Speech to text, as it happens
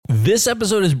This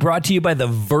episode is brought to you by the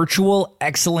Virtual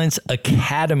Excellence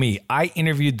Academy. I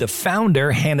interviewed the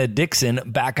founder, Hannah Dixon,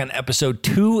 back on episode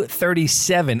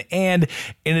 237. And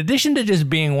in addition to just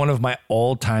being one of my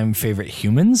all-time favorite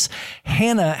humans,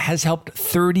 Hannah has helped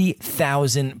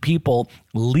 30,000 people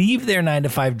leave their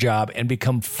 9-to-5 job and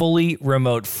become fully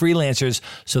remote freelancers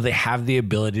so they have the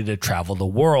ability to travel the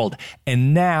world.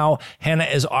 And now Hannah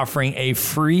is offering a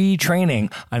free training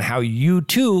on how you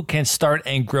too can start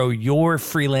and grow your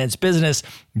freelance business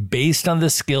based on the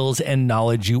skills and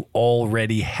knowledge you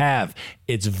already have.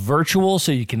 It's virtual,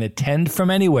 so you can attend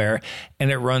from anywhere, and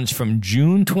it runs from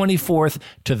June 24th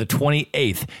to the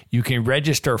 28th. You can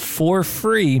register for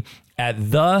free at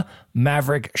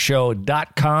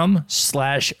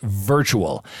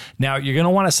themaverickshow.com/virtual. Now, you're going to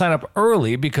want to sign up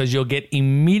early because you'll get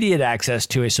immediate access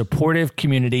to a supportive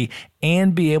community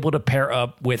and be able to pair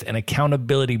up with an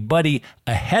accountability buddy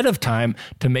ahead of time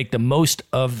to make the most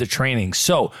of the training.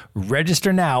 So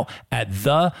register now at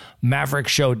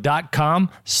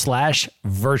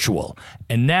themaverickshow.com/virtual.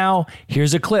 And now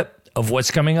here's a clip of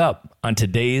what's coming up on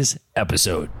today's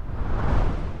episode.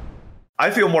 I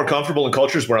feel more comfortable in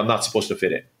cultures where I'm not supposed to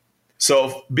fit in.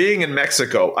 So being in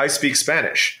Mexico, I speak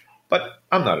Spanish, but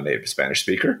I'm not a native Spanish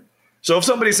speaker. So if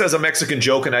somebody says a Mexican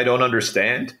joke and I don't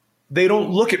understand, they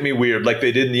don't look at me weird like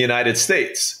they did in the United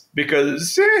States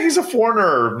because he's a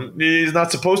foreigner. He's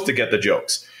not supposed to get the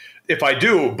jokes. If I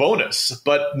do, bonus,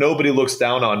 but nobody looks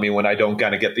down on me when I don't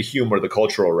kind of get the humor, the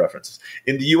cultural references.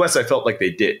 In the US, I felt like they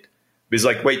did. It's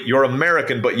like, wait, you're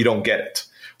American, but you don't get it.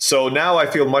 So now I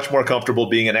feel much more comfortable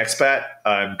being an expat.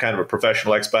 I'm kind of a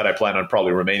professional expat. I plan on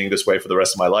probably remaining this way for the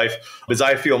rest of my life because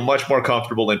I feel much more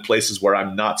comfortable in places where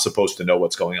I'm not supposed to know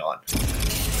what's going on.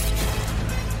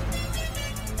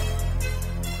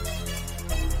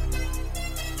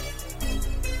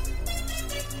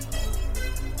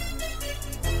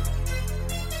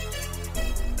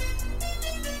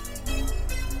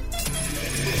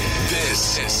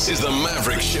 This is the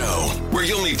Maverick Show, where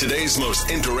you'll meet today's most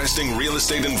interesting real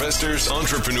estate investors,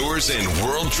 entrepreneurs, and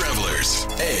world travelers,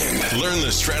 and learn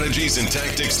the strategies and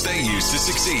tactics they use to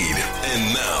succeed.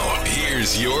 And now,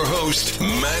 here's your host,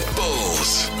 Matt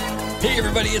Bowles. Hey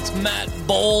everybody, it's Matt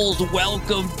Bowles.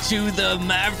 Welcome to the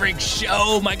Maverick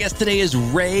Show. My guest today is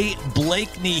Ray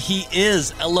Blakney. He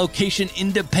is a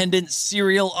location-independent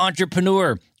serial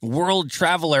entrepreneur, world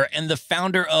traveler, and the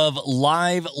founder of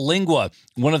Live Lingua,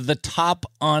 one of the top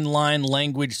online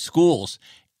language schools.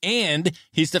 And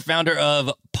he's the founder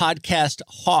of Podcast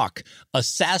Hawk, a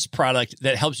SaaS product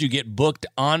that helps you get booked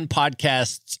on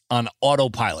podcasts on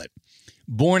autopilot.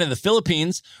 Born in the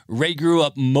Philippines, Ray grew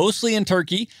up mostly in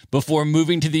Turkey before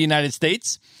moving to the United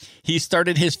States. He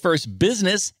started his first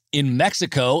business in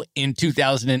Mexico in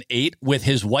 2008 with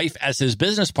his wife as his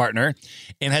business partner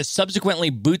and has subsequently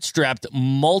bootstrapped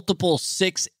multiple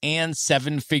 6- and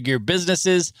 7-figure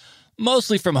businesses,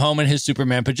 mostly from home in his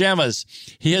Superman pajamas.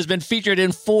 He has been featured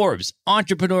in Forbes,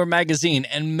 Entrepreneur Magazine,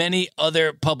 and many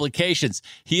other publications.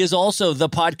 He is also the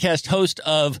podcast host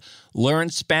of Learn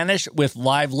Spanish with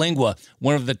Live Lingua,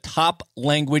 one of the top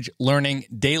language learning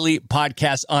daily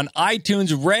podcasts on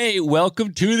iTunes. Ray,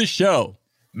 welcome to the show.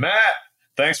 Matt,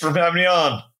 thanks for having me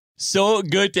on. So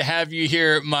good to have you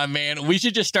here, my man. We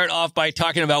should just start off by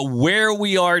talking about where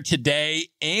we are today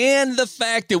and the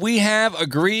fact that we have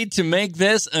agreed to make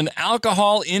this an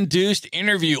alcohol-induced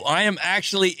interview. I am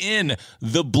actually in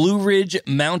the Blue Ridge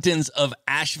Mountains of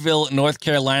Asheville, North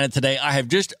Carolina today. I have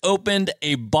just opened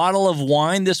a bottle of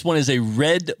wine. This one is a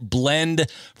red blend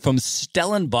from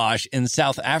Stellenbosch in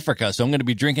South Africa. So I'm going to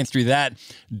be drinking through that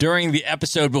during the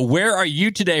episode. But where are you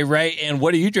today, Ray, and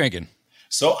what are you drinking?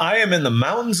 So I am in the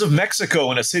mountains of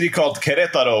Mexico in a city called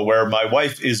Querétaro, where my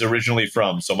wife is originally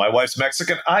from. So my wife's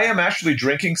Mexican. I am actually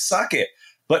drinking sake,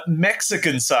 but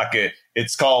Mexican sake.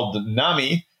 It's called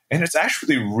Nami, and it's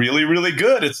actually really, really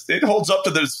good. It holds up to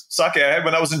the sake I had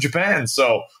when I was in Japan.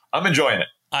 So I'm enjoying it.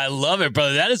 I love it,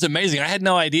 brother. That is amazing. I had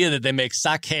no idea that they make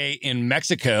sake in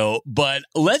Mexico, but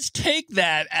let's take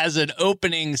that as an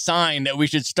opening sign that we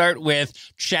should start with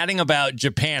chatting about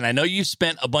Japan. I know you've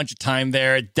spent a bunch of time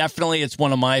there. Definitely, it's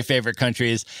one of my favorite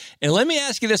countries. And let me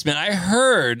ask you this, man. I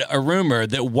heard a rumor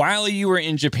that while you were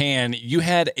in Japan, you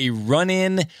had a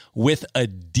run-in with a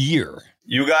deer.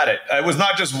 You got it. It was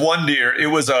not just one deer. It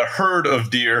was a herd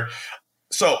of deer.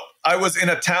 So I was in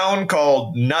a town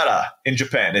called Nara in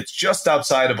Japan. It's just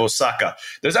outside of Osaka.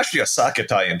 There's actually a sake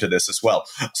tie into this as well.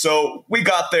 So we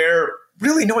got there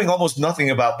really knowing almost nothing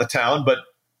about the town, but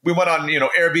we went on,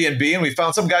 Airbnb and we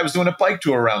found some guy was doing a bike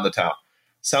tour around the town.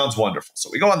 Sounds wonderful. So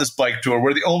we go on this bike tour.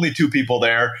 We're the only two people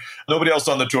there. Nobody else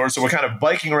on the tour. So we're kind of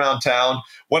biking around town.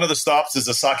 One of the stops is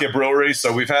a sake brewery.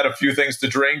 So we've had a few things to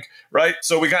drink, right?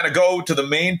 So we kind of go to the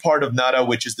main part of Nara,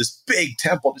 which is this big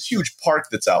temple, this huge park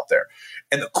that's out there.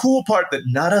 And the cool part that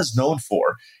Nara is known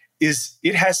for is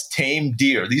it has tame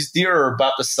deer. These deer are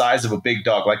about the size of a big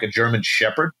dog, like a German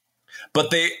shepherd. But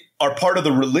they are part of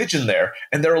the religion there,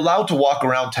 and they're allowed to walk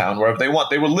around town wherever they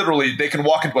want. They can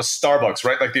walk into a Starbucks,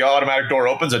 right? Like the automatic door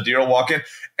opens, a deer will walk in,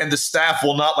 and the staff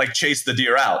will not like chase the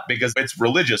deer out because it's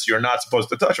religious. You're not supposed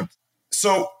to touch them.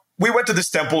 So we went to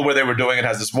this temple where they were doing it. It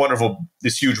has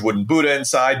this huge wooden Buddha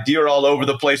inside, deer all over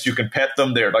the place. You can pet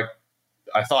them. They're like,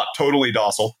 I thought, totally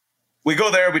docile. We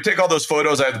go there, we take all those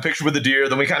photos. I have the picture with the deer.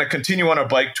 Then we kind of continue on our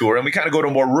bike tour, and we kind of go to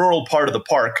a more rural part of the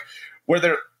park where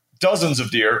there are dozens of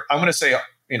deer. I'm going to say,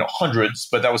 hundreds,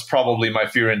 but that was probably my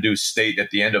fear-induced state at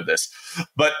the end of this.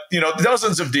 But,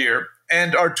 dozens of deer.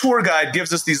 And our tour guide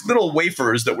gives us these little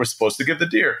wafers that we're supposed to give the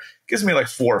deer. Gives me like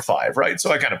 4 or 5, right?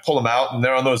 So I kind of pull them out, and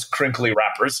they're on those crinkly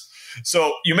wrappers.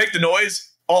 So you make the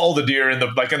noise, all the deer in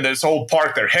this whole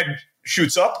park, their head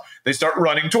shoots up. They start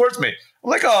running towards me. I'm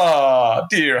like, oh,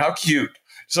 dear, how cute.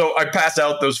 So I pass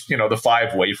out those, the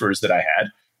 5 wafers that I had.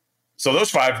 So those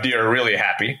 5 deer are really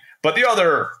happy. But the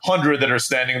other 100 that are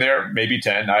standing there, maybe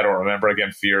 10, I don't remember.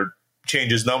 Again, fear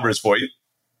changes numbers for you.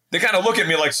 They kind of look at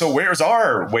me like, so where's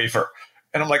our wafer?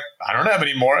 And I'm like, I don't have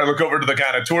any more. I look over to the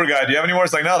kind of tour guide. Do you have any more?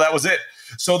 It's like, no, that was it.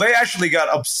 So they actually got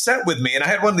upset with me. And I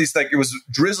had one of these, it was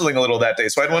drizzling a little that day.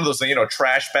 So I had one of those,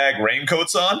 trash bag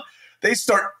raincoats on. They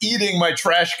start eating my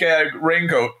trash bag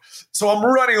raincoat. So I'm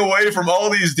running away from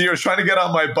all these deer, trying to get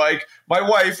on my bike. My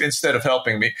wife, instead of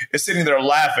helping me, is sitting there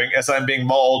laughing as I'm being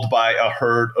mauled by a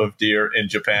herd of deer in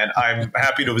Japan. I'm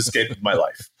happy to have escaped my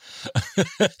life.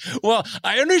 Well,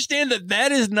 I understand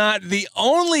that is not the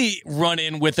only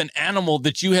run-in with an animal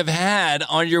that you have had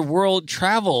on your world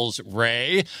travels,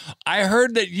 Ray. I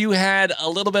heard that you had a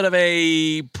little bit of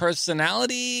a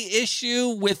personality issue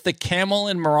with the camel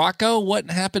in Morocco.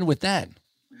 What happened with that?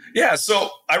 Yeah, so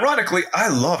ironically, I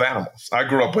love animals. I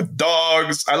grew up with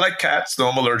dogs. I like cats, though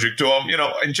I'm allergic to them.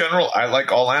 In general, I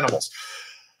like all animals.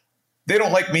 They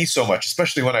don't like me so much,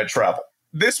 especially when I travel.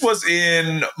 This was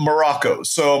in Morocco.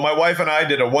 So my wife and I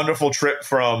did a wonderful trip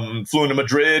flew into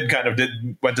Madrid,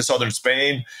 went to southern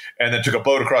Spain, and then took a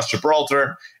boat across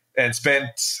Gibraltar and spent,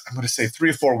 I'm going to say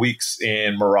 3 or 4 weeks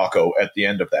in Morocco at the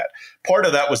end of that. Part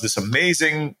of that was this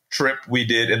amazing trip we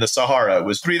did in the Sahara. It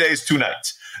was 3 days, 2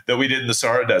 nights that we did in the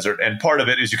Sahara Desert. And part of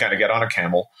it is you kind of get on a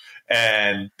camel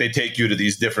and they take you to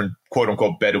these different quote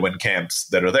unquote Bedouin camps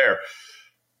that are there.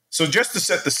 So just to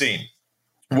set the scene,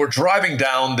 we're driving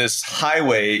down this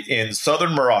highway in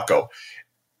southern Morocco,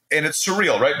 and it's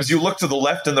surreal, right? Because you look to the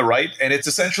left and the right, and it's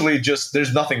essentially just,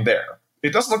 there's nothing there.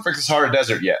 It doesn't look like the Sahara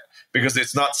Desert yet because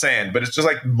it's not sand, but it's just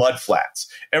like mud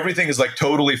flats. Everything is like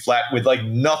totally flat with like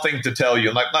nothing to tell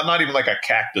you, like not even like a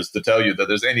cactus to tell you that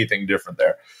there's anything different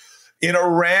there. In a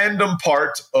random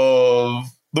part of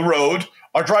the road,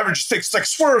 our driver just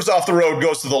swerves off the road,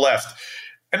 goes to the left.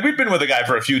 And we've been with the guy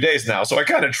for a few days now, so I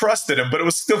kind of trusted him, but it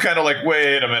was still kind of like,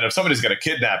 wait a minute, if somebody's going to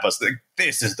kidnap us,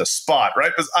 this is the spot,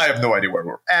 right? Because I have no idea where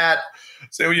we're at.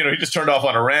 So, he just turned off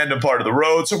on a random part of the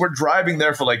road. So we're driving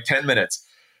there for like 10 minutes.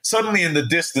 Suddenly in the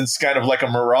distance, kind of like a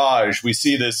mirage, we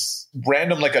see this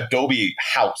random like adobe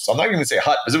house. I'm not even going to say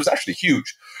hut, because it was actually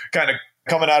huge, kind of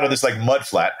coming out of this like mud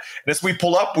flat. And as we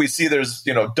pull up, we see there's,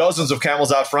 dozens of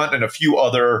camels out front and a few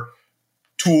other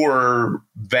tour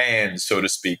vans, so to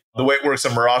speak. The way it works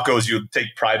in Morocco is you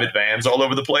take private vans all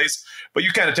over the place, but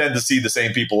you kind of tend to see the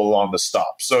same people along the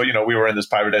stop. So, we were in this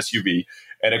private SUV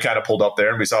and it kind of pulled up there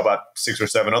and we saw about 6 or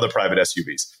 7 other private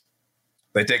SUVs.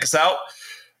 They take us out,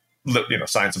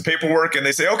 sign some paperwork, and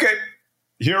they say, okay,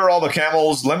 here are all the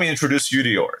camels. Let me introduce you to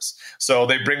yours. So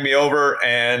they bring me over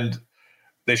and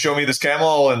they show me this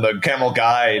camel, and the camel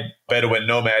guide, Bedouin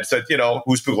nomad, said,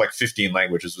 who spoke like 15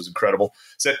 languages, was incredible,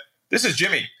 said, this is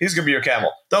Jimmy. He's going to be your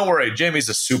camel. Don't worry. Jimmy's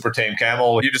a super tame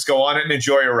camel. You just go on it and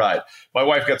enjoy your ride. My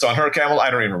wife gets on her camel. I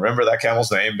don't even remember that camel's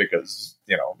name because,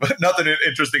 nothing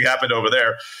interesting happened over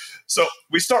there. So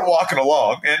we start walking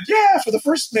along. And for the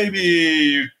first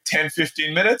maybe 10,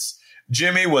 15 minutes,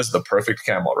 Jimmy was the perfect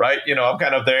camel, right? I'm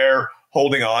kind of there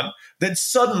holding on. Then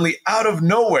suddenly, out of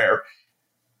nowhere,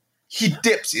 he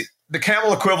dips. The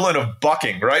camel equivalent of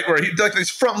bucking, right? Where his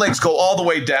front legs go all the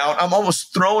way down. I'm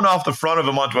almost thrown off the front of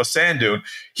him onto a sand dune.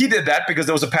 He did that because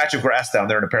there was a patch of grass down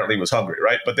there and apparently he was hungry,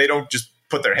 right? But they don't just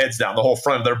put their heads down. The whole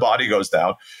front of their body goes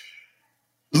down.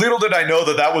 Little did I know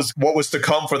that that was what was to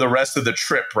come for the rest of the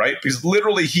trip, right? Because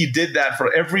literally he did that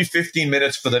for every 15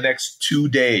 minutes for the next 2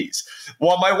 days.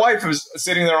 While my wife was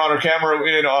sitting there on her camera,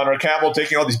 on her camel,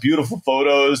 taking all these beautiful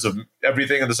photos of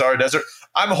everything in the Sahara Desert,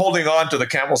 I'm holding on to the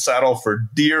camel saddle for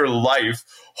dear life,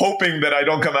 hoping that I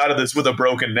don't come out of this with a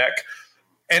broken neck.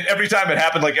 And every time it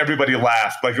happened, like everybody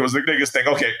laughed. Like it was the biggest thing.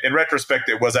 Okay, in retrospect,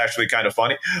 it was actually kind of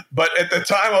funny. But at the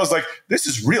time, I was like, this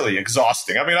is really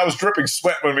exhausting. I mean, I was dripping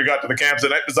sweat when we got to the camp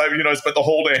tonight because I spent the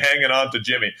whole day hanging on to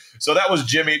Jimmy. So that was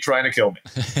Jimmy trying to kill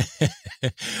me.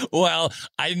 Well,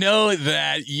 I know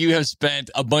that you have spent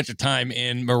a bunch of time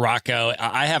in Morocco.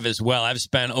 I have as well. I've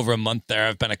spent over a month there.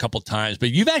 I've been a couple times.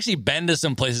 But you've actually been to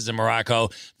some places in Morocco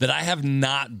that I have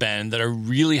not been that are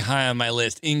really high on my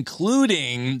list,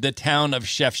 including the town of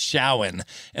Chefchaouen.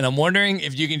 And I'm wondering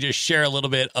if you can just share a little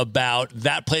bit about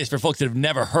that place for folks that have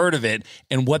never heard of it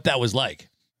and what that was like.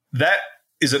 That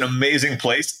is an amazing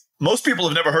place. Most people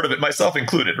have never heard of it, myself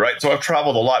included, right? So I've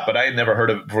traveled a lot, but I had never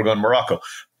heard of it before going to Morocco.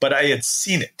 But I had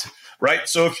seen it, right?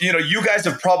 So if you guys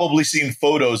have probably seen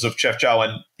photos of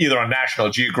Chefchaouen either on National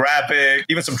Geographic,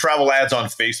 even some travel ads on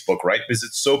Facebook, right? Because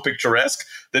it's so picturesque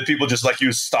that people just like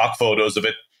use stock photos of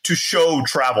it to show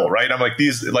travel, right? I'm like,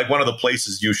 these like one of the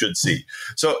places you should see.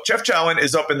 So Chefchaouen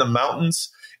is up in the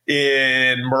mountains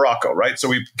in Morocco, right? So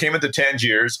we came into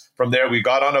Tangiers. From there, we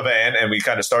got on a van and we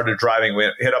kind of started driving.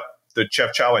 We hit up the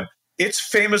Chefchaouen. It's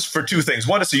famous for two things.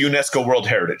 One, it's a UNESCO World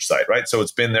Heritage Site, right? So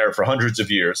it's been there for hundreds of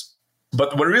years.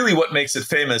 But what makes it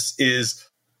famous is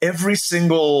every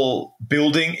single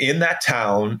building in that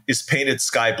town is painted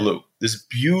sky blue, this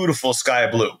beautiful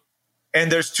sky blue. And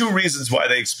there's two reasons why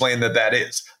they explain that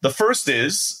is. The first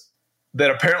is that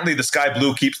apparently the sky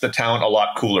blue keeps the town a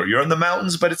lot cooler. You're in the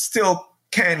mountains, but it still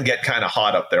can get kind of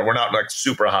hot up there. We're not like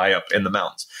super high up in the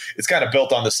mountains. It's kind of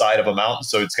built on the side of a mountain,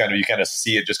 so it's you kind of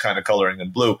see it just kind of coloring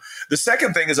in blue. The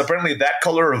second thing is apparently that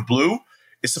color of blue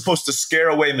is supposed to scare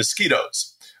away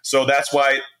mosquitoes. So that's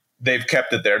why they've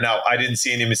kept it there. Now, I didn't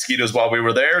see any mosquitoes while we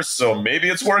were there, so maybe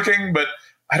it's working, but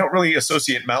I don't really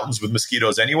associate mountains with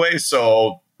mosquitoes anyway,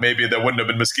 so maybe there wouldn't have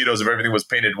been mosquitoes if everything was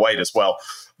painted white as well.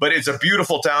 But it's a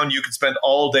beautiful town. You can spend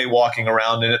all day walking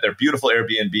around in it. They're beautiful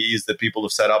Airbnbs that people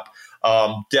have set up.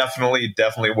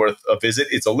 Definitely worth a visit.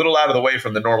 It's a little out of the way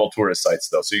from the normal tourist sites,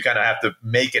 though, so you kind of have to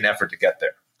make an effort to get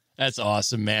there. That's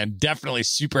awesome, man. Definitely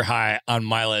super high on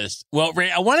my list. Well,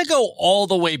 Ray, I want to go all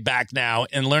the way back now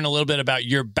and learn a little bit about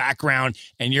your background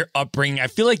and your upbringing. I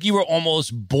feel like you were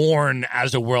almost born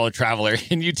as a world traveler.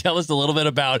 Can you tell us a little bit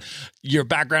about your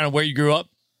background and where you grew up?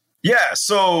 Yeah,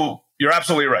 so you're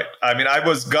absolutely right. I mean,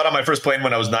 got on my first plane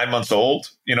when I was 9 months old.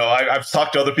 I've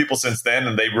talked to other people since then,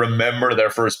 and they remember their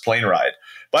first plane ride.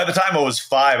 By the time I was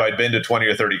 5, I'd been to 20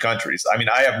 or 30 countries. I mean,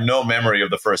 I have no memory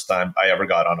of the first time I ever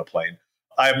got on a plane.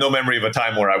 I have no memory of a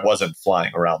time where I wasn't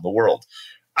flying around the world.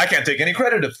 I can't take any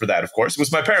credit for that, of course. It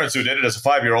was my parents who did it. As a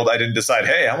 5-year-old, I didn't decide,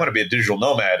 hey, I want to be a digital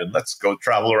nomad and let's go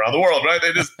travel around the world, right?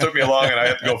 They just took me along and I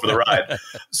had to go for the ride.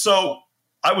 So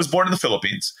I was born in the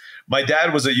Philippines. My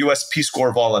dad was a U.S. Peace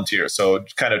Corps volunteer. So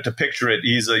kind of to picture it,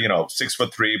 he's a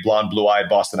 6'3", blonde, blue-eyed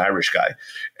Boston Irish guy.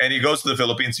 And he goes to the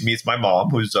Philippines. He meets my mom,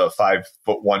 who's a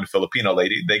 5'1" Filipino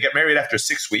lady. They get married after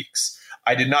 6 weeks.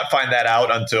 I did not find that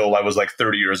out until I was like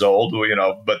 30 years old,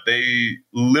 but they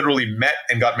literally met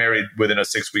and got married within a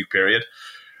 6-week period.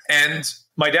 And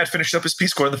my dad finished up his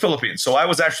Peace Corps in the Philippines. So I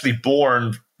was actually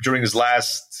born during his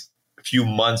last few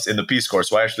months in the Peace Corps.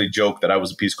 So I actually joke that I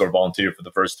was a Peace Corps volunteer for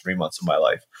the first 3 months of my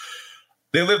life.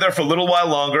 They lived there for a little while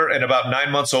longer, and about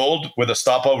 9 months old, with a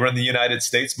stopover in the United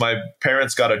States, my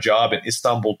parents got a job in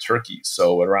Istanbul, Turkey.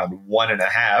 So around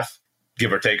 1.5,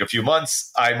 give or take a few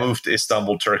months, I moved to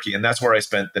Istanbul, Turkey, and that's where I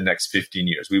spent the next 15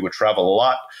 years. We would travel a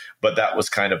lot, but that was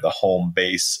kind of the home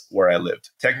base where I lived.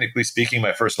 Technically speaking,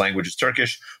 my first language is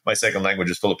Turkish, my second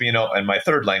language is Filipino, and my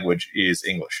third language is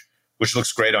English, which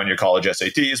looks great on your college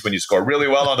SATs when you score really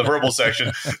well on the verbal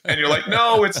section. And you're like,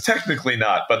 no, it's technically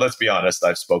not. But let's be honest,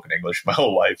 I've spoken English my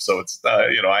whole life. So it's,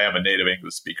 I am a native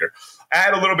English speaker.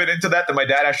 Add a little bit into that my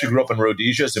dad actually grew up in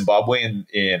Rhodesia, Zimbabwe,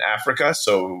 in Africa.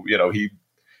 So, he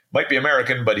might be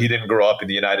American, but he didn't grow up in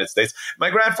the United States. My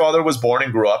grandfather was born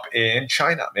and grew up in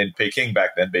China, in Peking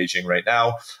back then, Beijing right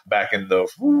now, back in the...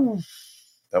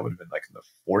 that would have been like in the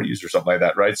 40s or something like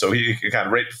that, right? So he kind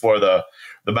of right before the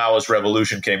Maoist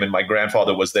revolution came in. My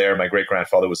grandfather was there. My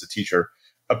great-grandfather was a teacher,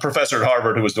 a professor at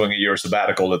Harvard who was doing a year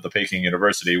sabbatical at the Peking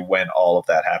University when all of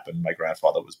that happened. My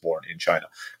grandfather was born in China.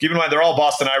 Keep in mind, they're all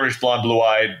Boston Irish, blonde,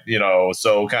 blue-eyed,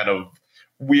 so kind of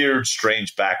weird,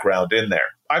 strange background in there.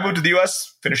 I moved to the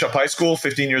U.S., finished up high school,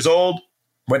 15 years old,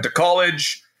 went to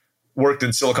college, worked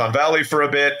in Silicon Valley for a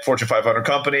bit, Fortune 500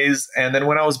 companies. And then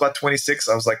when I was about 26,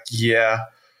 I was like, yeah,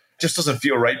 just doesn't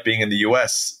feel right being in the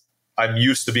US. I'm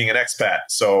used to being an expat.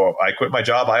 So I quit my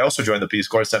job. I also joined the Peace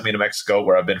Corps, sent me to Mexico,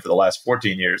 where I've been for the last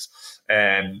 14 years.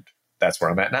 And that's where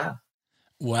I'm at now.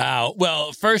 Wow.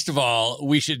 Well, first of all,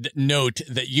 we should note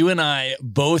that you and I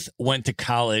both went to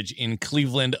college in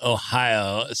Cleveland,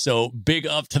 Ohio. So big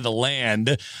up to the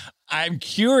land. I'm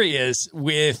curious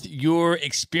with your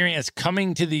experience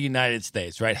coming to the United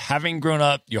States, right? Having grown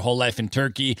up your whole life in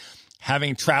Turkey,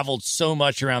 having traveled so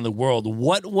much around the world,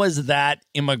 what was that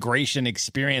immigration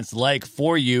experience like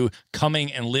for you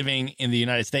coming and living in the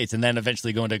United States and then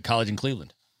eventually going to college in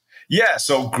Cleveland? Yeah,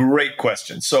 so great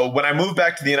question. So when I moved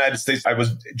back to the United States, I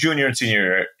was junior and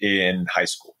senior in high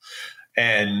school.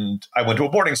 And I went to a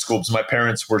boarding school because my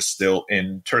parents were still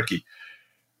in Turkey.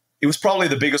 It was probably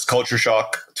the biggest culture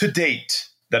shock to date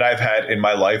that I've had in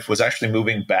my life was actually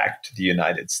moving back to the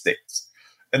United States.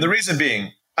 And the reason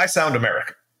being, I sound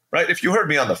American, right? If you heard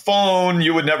me on the phone,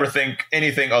 you would never think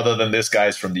anything other than this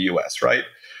guy's from the US, right?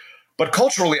 But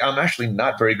culturally, I'm actually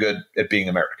not very good at being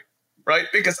American, right?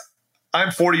 Because I'm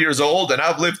 40 years old and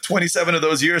I've lived 27 of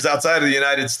those years outside of the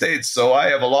United States. So I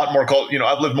have a lot more,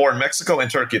 I've lived more in Mexico and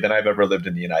Turkey than I've ever lived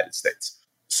in the United States.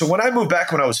 So when I moved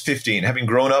back when I was 15, having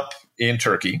grown up in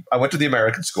Turkey, I went to the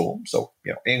American school. So,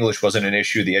 English wasn't an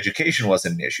issue. The education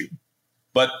wasn't an issue.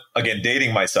 But again,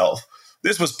 dating myself,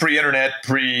 this was pre-internet,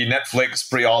 pre-Netflix,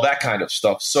 pre-all that kind of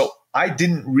stuff. So I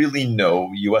didn't really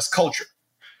know US culture,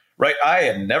 right? I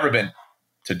had never been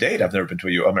to date, I've never been to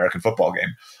an American football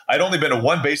game. I'd only been to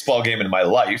one baseball game in my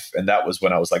life, and that was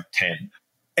when I was like 10.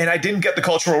 And I didn't get the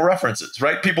cultural references,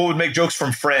 right? People would make jokes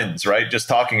from Friends, right? Just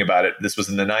talking about it. This was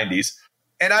in the 90s.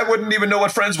 And I wouldn't even know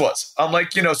what Friends was. I'm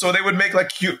like, so they would make like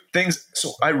cute things.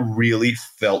 So I really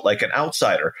felt like an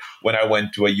outsider when I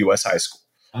went to a US high school.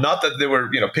 Not that they were,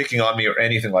 picking on me or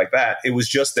anything like that. It was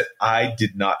just that I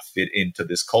did not fit into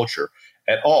this culture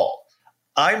at all.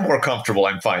 I'm more comfortable,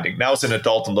 I'm finding, now as an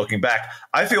adult and looking back,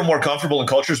 I feel more comfortable in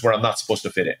cultures where I'm not supposed to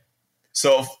fit in.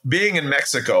 So being in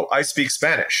Mexico, I speak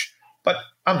Spanish, but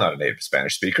I'm not a native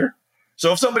Spanish speaker.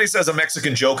 So if somebody says a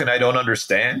Mexican joke and I don't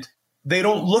understand, they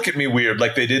don't look at me weird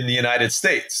like they did in the United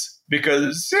States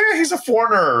because he's a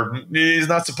foreigner. He's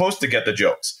not supposed to get the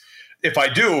jokes. If I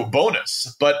do,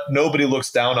 bonus, but nobody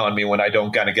looks down on me when I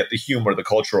don't kind of get the humor, the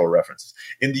cultural references.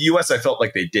 In the US, I felt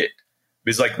like they did.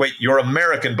 It's like, wait, you're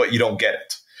American, but you don't get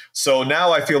it. So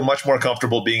now I feel much more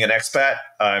comfortable being an expat.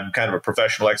 I'm kind of a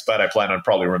professional expat. I plan on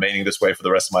probably remaining this way for the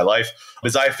rest of my life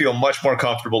because I feel much more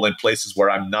comfortable in places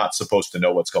where I'm not supposed to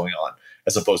know what's going on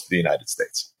as opposed to the United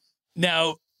States.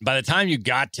 Now, by the time you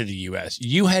got to the U.S.,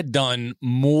 you had done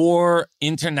more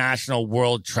international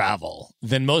world travel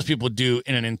than most people do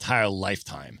in an entire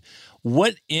lifetime.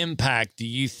 What impact do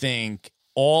you think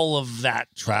all of that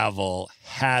travel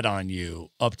had on you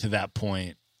up to that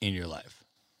point in your life?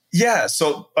 Yeah,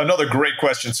 so another great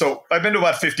question. So I've been to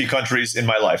about 50 countries in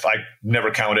my life. I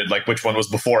never counted like which one was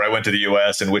before I went to the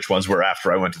US and which ones were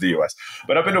after I went to the US.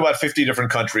 But I've been to about 50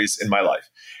 different countries in my life.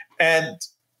 And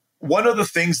one of the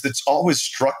things that's always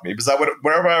struck me, because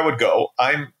wherever I would go,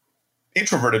 I'm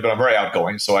introverted, but I'm very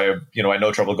outgoing. So I have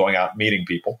no trouble going out and meeting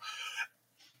people.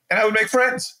 And I would make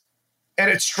friends. And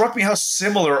it struck me how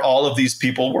similar all of these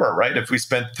people were, right? If we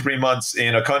spent 3 months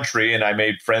in a country and I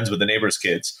made friends with the neighbors'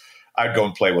 kids, I'd go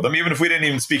and play with them. Even if we didn't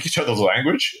even speak each other's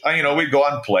language, we'd go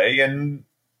out and play and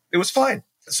it was fine.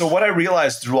 So what I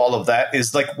realized through all of that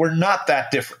is like, we're not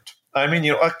that different. I mean,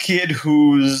 a kid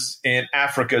who's in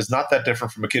Africa is not that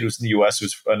different from a kid who's in the US,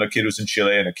 and a kid who's in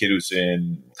Chile and a kid who's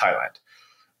in Thailand.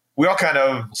 We all kind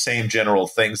of same general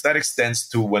things. That extends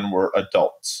to when we're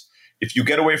adults. If you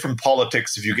get away from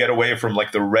politics, if you get away from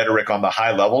like the rhetoric on the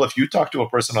high level, if you talk to a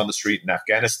person on the street in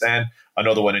Afghanistan,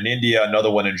 another one in India, another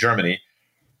one in Germany,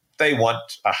 they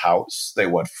want a house, they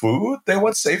want food, they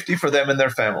want safety for them and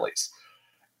their families.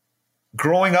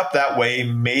 Growing up that way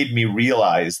made me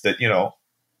realize that,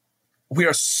 we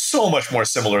are so much more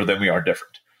similar than we are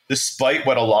different, despite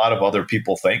what a lot of other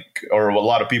people think or a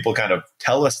lot of people kind of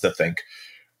tell us to think.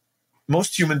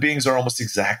 Most human beings are almost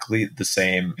exactly the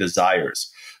same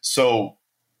desires. So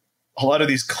a lot of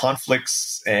these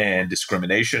conflicts and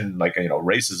discrimination, like,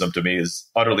 racism to me is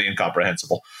utterly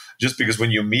incomprehensible. Just because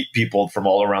when you meet people from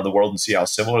all around the world and see how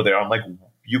similar they are, I'm like,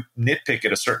 you nitpick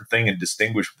at a certain thing and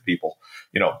distinguish people.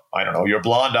 I don't know, you're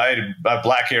blonde-eyed,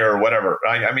 black hair or whatever.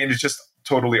 I mean, it's just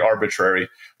totally arbitrary.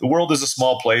 The world is a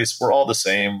small place. We're all the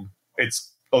same.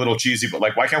 It's a little cheesy, but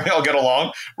like, why can't we all get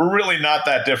along? We're really not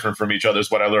that different from each other is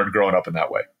what I learned growing up in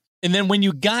that way. And then when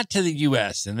you got to the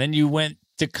U.S. and then you went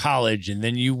to college and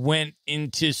then you went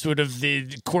into sort of the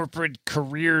corporate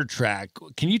career track,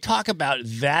 can you talk about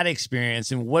that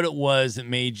experience and what it was that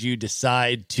made you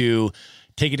decide to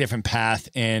take a different path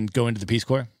and go into the Peace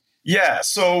Corps? Yeah.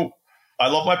 So I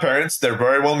love my parents. They're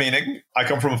very well-meaning. I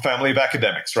come from a family of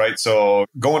academics, right? So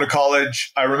going to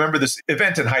college, I remember this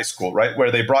event in high school, right,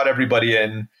 where they brought everybody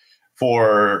in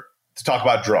to talk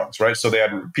about drugs, right? So they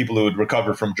had people who had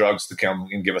recovered from drugs to come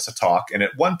and give us a talk. And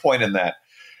at one point in that,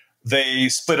 they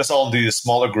split us all into these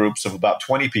smaller groups of about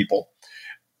 20 people.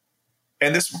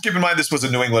 And this, keep in mind, this was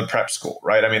a New England prep school,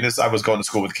 right? I mean, I was going to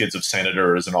school with kids of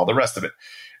senators and all the rest of it.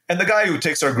 And the guy who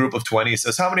takes our group of 20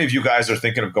 says, how many of you guys are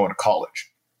thinking of going to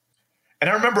college? And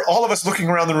I remember all of us looking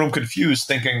around the room confused,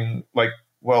 thinking like,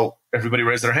 well, everybody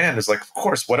raised their hand. It's like, of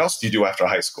course, what else do you do after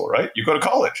high school, right? You go to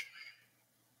college.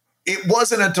 It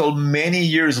wasn't until many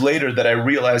years later that I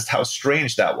realized how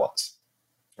strange that was,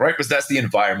 right? Because that's the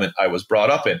environment I was brought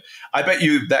up in. I bet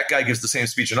you that guy gives the same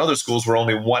speech in other schools where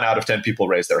only 1 out of 10 people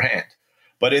raise their hand.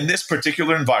 But in this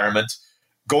particular environment,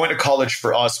 going to college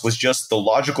for us was just the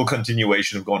logical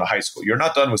continuation of going to high school. You're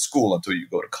not done with school until you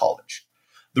go to college.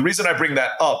 The reason I bring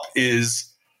that up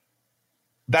is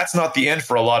that's not the end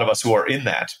for a lot of us who are in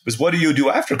that. Because what do you do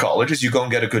after college is you go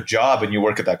and get a good job and you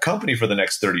work at that company for the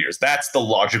next 30 years. That's the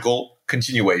logical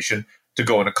continuation to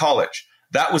go into college.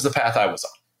 That was the path I was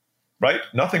on, right?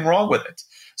 Nothing wrong with it.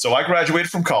 So I graduated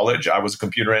from college. I was a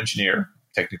computer engineer.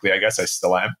 Technically, I guess I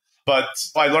still am. But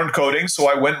I learned coding, so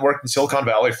I went and worked in Silicon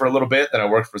Valley for a little bit. Then I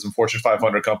worked for some Fortune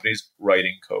 500 companies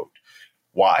writing code.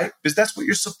 Why? Because that's what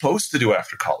you're supposed to do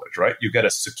after college, right? You get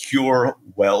a secure,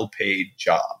 well-paid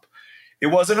job. It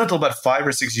wasn't until about 5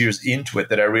 or 6 years into it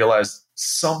that I realized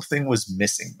something was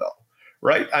missing, though,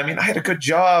 right? I mean, I had a good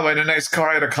job. I had a nice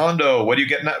car. I had a condo. What do you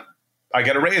get now? I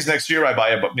get a raise next year. I buy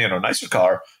a nicer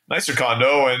car, nicer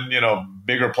condo, and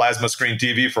bigger plasma screen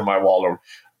TV for my wall, or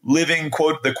living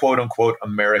the quote unquote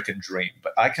American dream.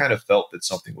 But I kind of felt that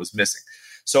something was missing.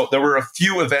 So there were a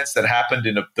few events that happened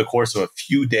in the course of a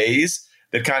few days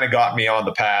that kind of got me on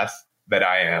the path that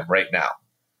I am right now.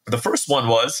 The first one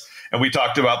was, and we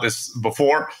talked about this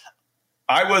before,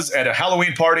 I was at a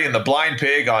Halloween party in the Blind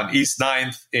Pig on East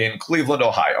 9th in Cleveland,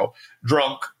 Ohio,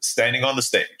 drunk, standing on the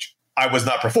stage. I was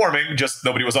not performing, just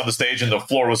nobody was on the stage and the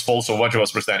floor was full, so a bunch of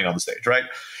us were standing on the stage, right?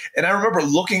 And I remember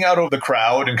looking out over the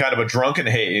crowd in kind of a drunken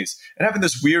haze and having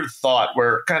this weird thought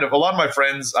where kind of a lot of my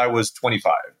friends, I was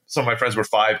 25. Some of my friends were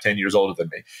 5-10 years older than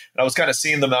me. And I was kind of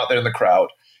seeing them out there in the crowd.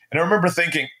 And I remember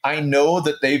thinking, I know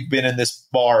that they've been in this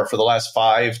bar for the last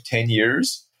 5-10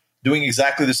 years doing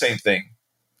exactly the same thing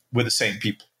with the same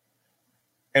people.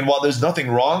 And while there's nothing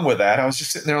wrong with that, I was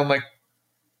just sitting there, I'm like,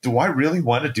 do I really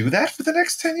want to do that for the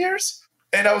next 10 years?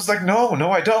 And I was like, no,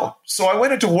 I don't. So I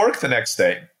went into work the next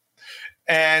day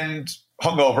and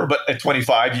hungover, but at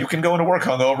 25, you can go into work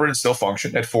hungover and still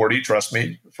function. At 40, trust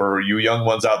me, for you young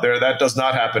ones out there, that does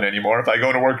not happen anymore. If I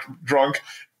go to work drunk,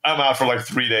 I'm out for like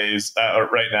 3 days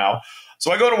right now.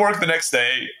 So I go to work the next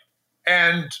day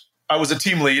and I was a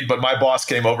team lead, but my boss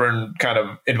came over and kind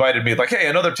of invited me like, hey,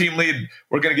 another team lead,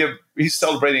 he's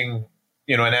celebrating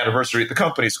an anniversary at the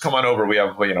company. So come on over. We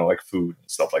have, like food and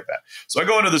stuff like that. So I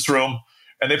go into this room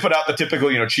and they put out the typical,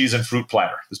 cheese and fruit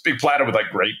platter, this big platter with like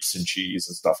grapes and cheese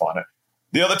and stuff on it.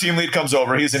 The other team lead comes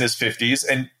over. He's in his 50s.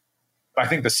 And I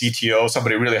think the CTO,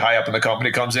 somebody really high up in the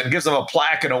company, comes in and gives him a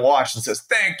plaque and a watch and says,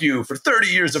 thank you for 30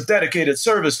 years of dedicated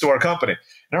service to our company.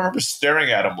 And I remember staring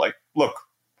at him like, look,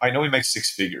 I know he makes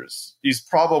 6 figures. He's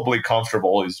probably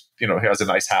comfortable. He has a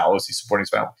nice house. He's supporting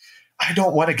his family. I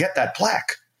don't want to get that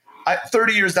plaque.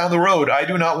 30 years down the road, I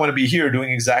do not want to be here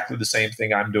doing exactly the same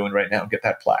thing I'm doing right now and get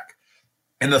that plaque.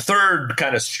 And the third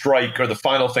kind of strike, or the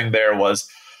final thing there, was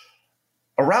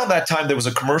around that time, there was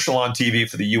a commercial on TV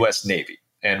for the U.S. Navy.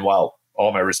 And while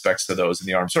all my respects to those in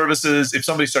the armed services, if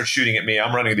somebody starts shooting at me,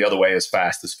 I'm running the other way as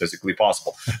fast as physically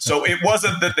possible. So it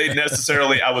wasn't that they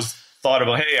necessarily, I was thought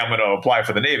of, hey, I'm going to apply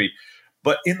for the Navy.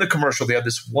 But in the commercial, they had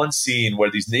this one scene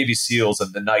where these Navy SEALs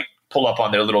in the night pull up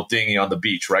on their little dinghy on the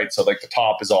beach, right? So like the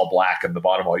top is all black and the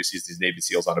bottom all you see is these Navy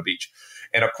SEALs on a beach.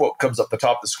 And a quote comes up the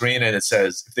top of the screen and it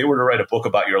says, if they were to write a book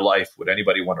about your life, would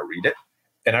anybody want to read it?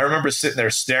 And I remember sitting there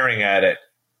staring at it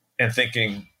and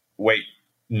thinking, wait,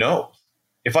 no.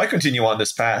 If I continue on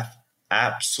this path,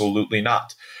 absolutely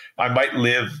not. I might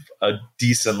live a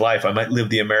decent life. I might live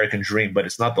the American dream, but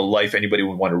it's not the life anybody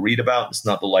would want to read about. It's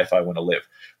not the life I want to live.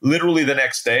 Literally the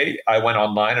next day, I went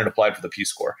online and applied for the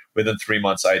Peace Corps. Within 3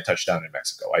 months, I had touched down in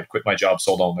Mexico. I'd quit my job,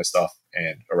 sold all my stuff,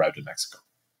 and arrived in Mexico.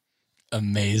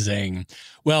 Amazing.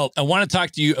 Well, I want to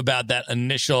talk to you about that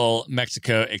initial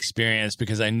Mexico experience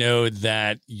because I know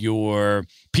that your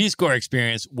Peace Corps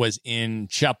experience was in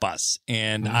Chiapas,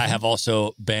 and I have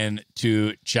also been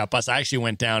to Chiapas. I actually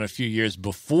went down a few years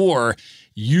before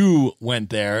you went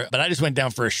there, but I just went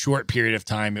down for a short period of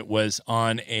time. It was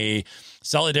on a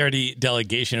solidarity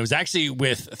delegation. It was actually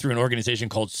through an organization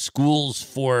called Schools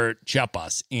for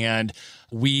Chiapas. And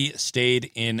we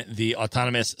stayed in the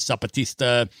autonomous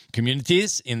Zapatista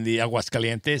communities in the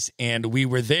Aguascalientes. And we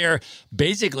were there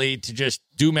basically to just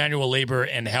do manual labor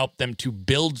and help them to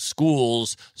build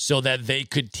schools so that they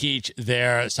could teach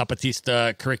their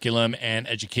Zapatista curriculum and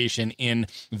education in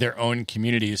their own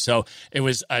communities. So it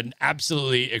was an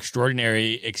absolutely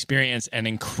extraordinary experience and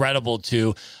incredible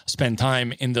to spend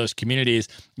time in those communities.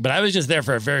 But I was just there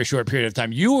for a very short period of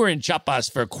time. You were in Chiapas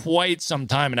for quite some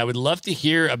time, and I would love to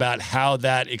hear about how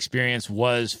that experience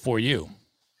was for you.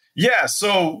 Yeah,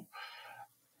 so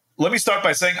let me start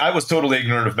by saying I was totally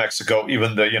ignorant of Mexico,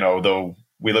 even though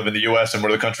we live in the U.S. and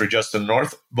we're the country just in the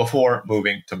north, before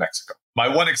moving to Mexico. My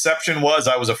one exception was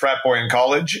I was a frat boy in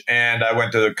college, and I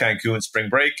went to Cancun spring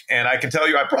break, and I can tell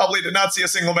you I probably did not see a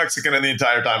single Mexican in the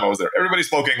entire time I was there. Everybody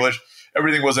spoke English.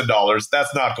 Everything was in dollars.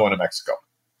 That's not going to Mexico.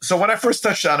 So when I first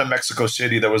touched down in Mexico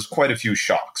City, there was quite a few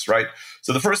shocks, right?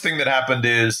 So the first thing that happened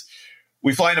is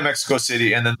we fly into Mexico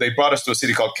City, and then they brought us to a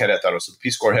city called Querétaro. So the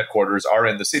Peace Corps headquarters are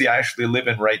in the city I actually live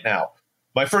in right now.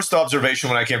 My first observation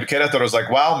when I came to Querétaro was like,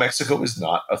 wow, Mexico is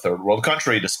not a third world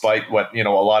country, despite what, a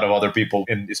lot of other people,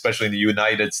 especially in the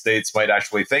United States, might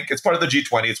actually think. It's part of the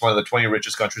G20. It's one of the 20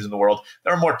 richest countries in the world.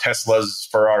 There are more Teslas,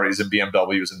 Ferraris, and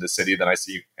BMWs in this city than I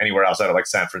see anywhere outside of like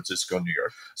San Francisco, New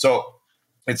York. So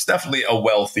it's definitely a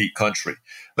wealthy country.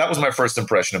 That was my first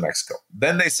impression of Mexico.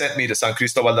 Then they sent me to San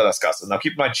Cristobal de las Casas. Now,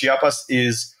 keep in mind, Chiapas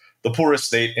is the poorest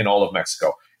state in all of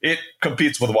Mexico. It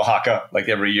competes with Oaxaca. Like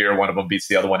every year, one of them beats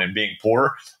the other one in being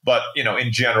poor. But,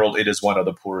 in general, it is one of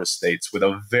the poorest states with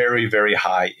a very, very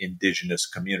high indigenous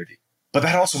community. But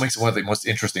that also makes it one of the most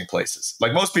interesting places.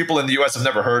 Like most people in the U.S. have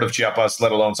never heard of Chiapas,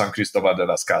 let alone San Cristobal de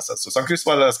las Casas. So San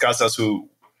Cristobal de las Casas, who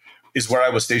is where I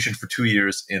was stationed for 2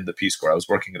 years in the Peace Corps. I was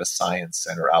working at a science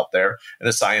center out there, and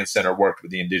the science center worked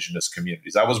with the indigenous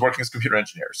communities. I was working as a computer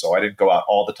engineer, so I didn't go out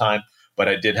all the time, but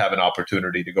I did have an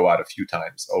opportunity to go out a few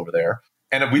times over there.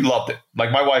 And we loved it.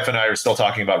 Like my wife and I are still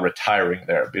talking about retiring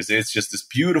there because it's just this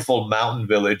beautiful mountain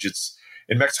village.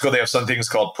 In Mexico, they have some things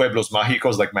called pueblos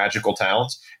mágicos, like magical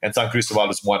towns. And San Cristobal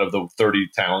is one of the 30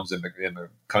 towns in the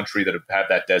country that have had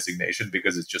that designation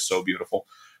because it's just so beautiful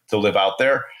to live out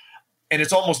there. And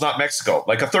it's almost not Mexico.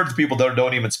 Like a third of people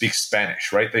don't even speak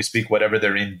Spanish, right? They speak whatever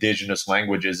their indigenous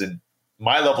language is. And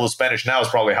my level of Spanish now is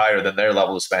probably higher than their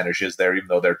level of Spanish is there, even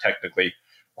though they're technically,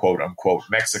 quote unquote,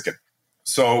 Mexican.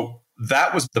 So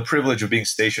that was the privilege of being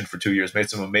stationed for 2 years. Made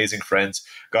some amazing friends.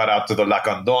 Got out to the La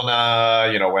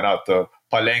Candona, went out to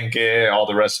Palenque, all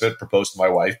the rest of it. Proposed to my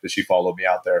wife, but she followed me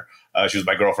out there. She was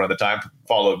my girlfriend at the time.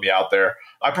 Followed me out there.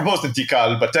 I proposed in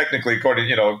Tikal, but technically,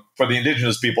 according for the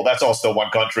indigenous people, that's all still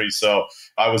one country. So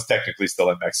I was technically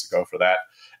still in Mexico for that.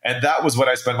 And that was what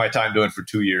I spent my time doing for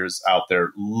 2 years out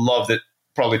there. Loved it.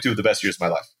 Probably 2 of the best years of my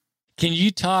life. Can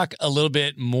you talk a little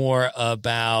bit more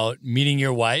about meeting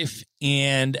your wife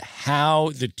and how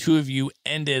the two of you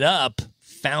ended up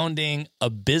founding a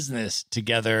business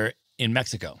together in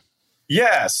Mexico?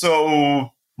 Yeah,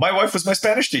 so my wife was my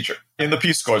Spanish teacher in the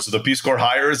Peace Corps. So the Peace Corps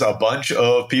hires a bunch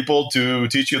of people to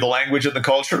teach you the language and the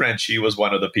culture, and she was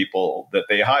one of the people that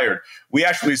they hired. We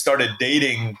actually started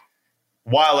dating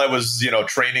while I was,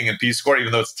 training in Peace Corps,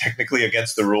 even though it's technically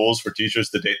against the rules for teachers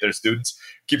to date their students.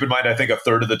 Keep in mind, I think a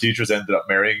third of the teachers ended up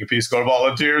marrying Peace Corps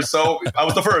volunteers. So I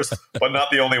was the first, but not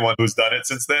the only one who's done it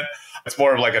since then. It's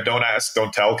more of like a don't ask,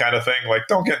 don't tell kind of thing. Like,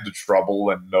 don't get into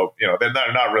trouble. And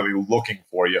they're not really looking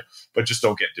for you, but just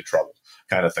don't get into trouble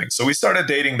kind of thing. So we started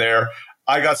dating there.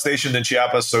 I got stationed in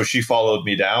Chiapas, so she followed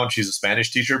me down. She's a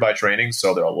Spanish teacher by training.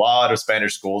 So there are a lot of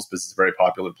Spanish schools. This is a very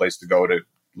popular place to go to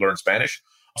learn Spanish.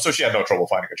 So she had no trouble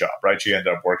finding a job, right? She ended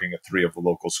up working at 3 of the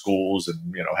local schools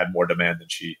and, had more demand than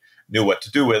she knew what to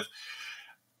do with.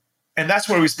 And that's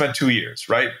where we spent 2 years,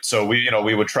 right? So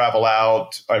we would travel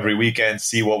out every weekend,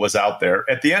 see what was out there.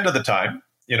 At the end of the time,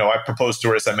 I proposed to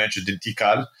her, as I mentioned, in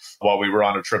Tikal while we were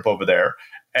on a trip over there.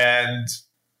 And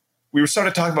we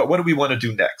started talking about what do we want to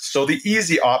do next? So the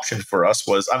easy option for us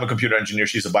was, I'm a computer engineer.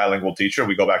 She's a bilingual teacher.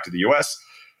 We go back to the U.S.,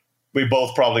 we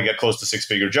both probably get close to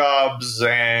 6-figure jobs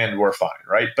and we're fine,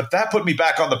 right? But that put me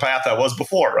back on the path I was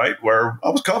before, right? Where I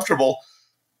was comfortable,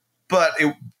 but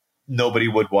nobody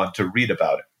would want to read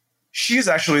about it. She's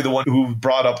actually the one who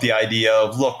brought up the idea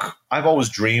of, look, I've always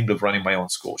dreamed of running my own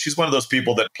school. She's one of those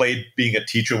people that played being a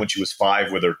teacher when she was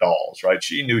 5 with her dolls, right?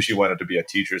 She knew she wanted to be a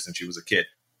teacher since she was a kid.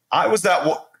 I was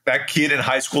that kid in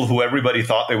high school who everybody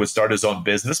thought they would start his own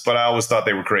business, but I always thought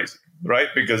they were crazy, right?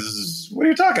 Because what are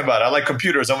you talking about? I like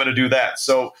computers. I'm going to do that.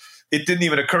 So it didn't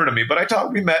even occur to me. But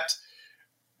we met.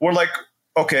 We're like,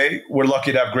 okay, we're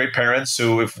lucky to have great parents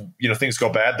who, if things go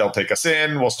bad, they'll take us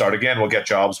in, we'll start again, we'll get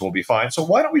jobs, we'll be fine. So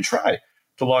why don't we try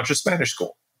to launch a Spanish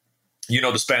school?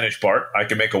 The Spanish part, I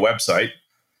can make a website.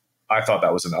 I thought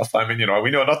that was enough. I mean,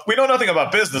 we know nothing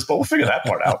about business, but we'll figure that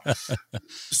part out.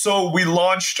 So we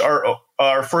launched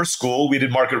our first school. We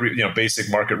did basic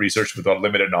market research with our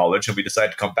limited knowledge, and we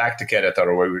decided to come back to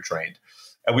Querétaro where we were trained.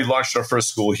 And we launched our first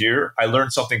school here. I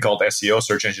learned something called SEO,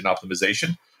 search engine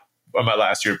optimization, on my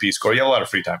last year of Peace Corps. You have a lot of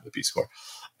free time with the Peace Corps.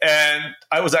 And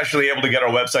I was actually able to get our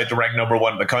website to rank number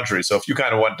 1 in the country. So if you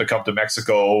kind of want to come to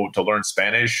Mexico to learn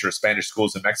Spanish or Spanish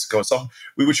schools in Mexico or something,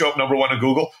 we would show up number 1 in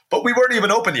Google. But we weren't even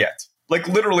open yet. Like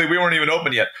literally, we weren't even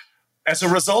open yet. As a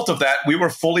result of that, we were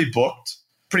fully booked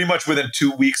pretty much within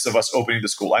 2 weeks of us opening the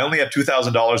school. I only had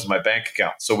 $2,000 in my bank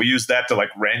account. So we used that to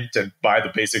rent and buy the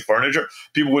basic furniture.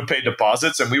 People would pay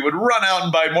deposits and we would run out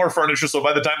and buy more furniture. So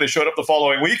by the time they showed up the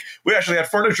following week, we actually had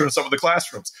furniture in some of the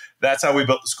classrooms. That's how we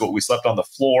built the school. We slept on the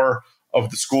floor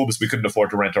of the school because we couldn't afford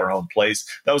to rent our own place.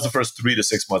 That was the first 3 to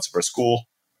 6 months of our school.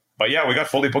 But yeah, we got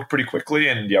fully booked pretty quickly.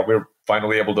 And yeah, we were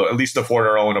finally able to at least afford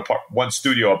our own one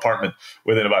studio apartment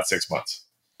within about 6 months.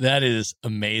 That is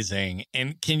amazing.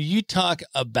 And can you talk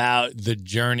about the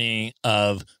journey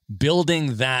of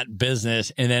building that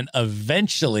business and then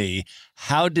eventually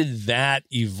how did that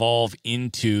evolve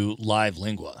into Live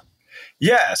Lingua?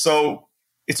 Yeah, so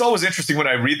it's always interesting when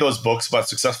I read those books about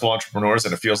successful entrepreneurs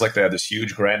and it feels like they have this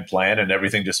huge grand plan and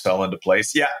everything just fell into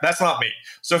place. Yeah, that's not me.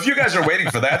 So if you guys are waiting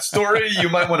for that story, you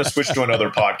might want to switch to another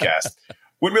podcast.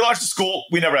 When we launched the school,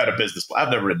 we never had a business plan.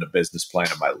 I've never written a business plan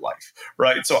in my life,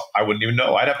 right? So I wouldn't even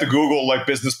know. I'd have to Google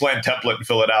business plan template and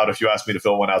fill it out. If you asked me to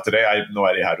fill one out today, I have no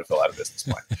idea how to fill out a business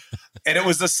plan. And it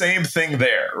was the same thing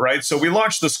there, right? So we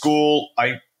launched the school.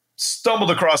 I stumbled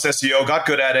across SEO, got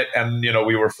good at it, and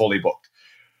we were fully booked.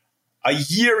 A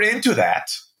year into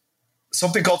that,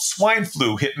 something called swine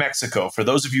flu hit Mexico. For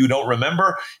those of you who don't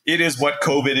remember, it is what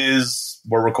COVID is.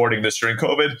 We're recording this during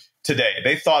COVID today.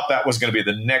 They thought that was going to be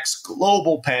the next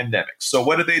global pandemic. So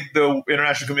what did the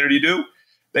international community do?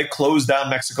 They closed down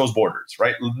Mexico's borders,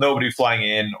 right? Nobody flying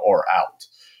in or out.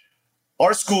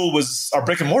 Our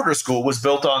brick and mortar school was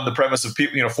built on the premise of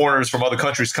people, foreigners from other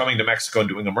countries coming to Mexico and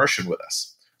doing immersion with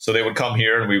us. So they would come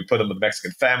here and we would put them with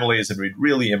Mexican families and we'd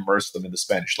really immerse them in the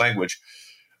Spanish language.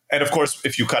 And of course,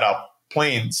 if you cut out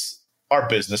planes, our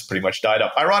business pretty much died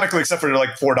up. Ironically, except for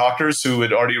 4 doctors who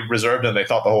had already reserved and they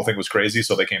thought the whole thing was crazy,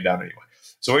 so they came down anyway.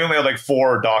 So we only had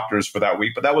 4 doctors for that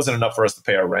week, but that wasn't enough for us to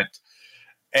pay our rent.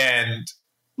 And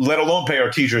let alone pay our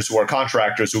teachers who are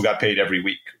contractors who got paid every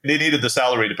week. They needed the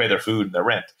salary to pay their food and their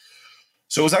rent.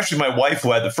 So it was actually my wife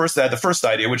who had the first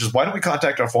idea, which is why don't we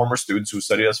contact our former students who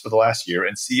studied us for the last year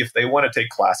and see if they want to take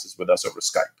classes with us over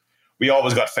Skype. We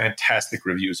always got fantastic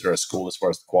reviews at our school as far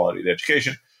as the quality of the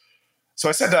education. So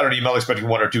I sent out an email expecting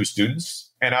 1 or 2 students.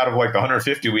 And out of the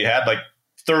 150 we had,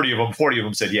 30 of them, 40 of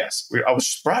them said yes. I was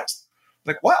surprised.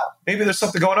 Wow, maybe there's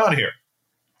something going on here.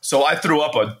 So I threw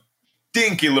up a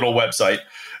dinky little website.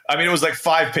 I mean, it was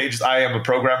 5 pages. I am a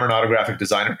programmer, not a graphic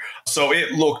designer. So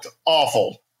it looked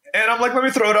awful. And I'm let me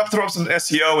throw up some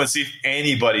SEO and see if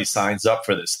anybody signs up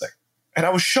for this thing. And I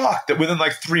was shocked that within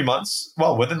 3 months,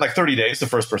 within 30 days, the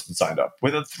first person signed up.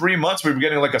 Within 3 months, we were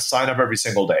getting a sign up every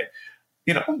single day.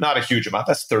 Not a huge amount.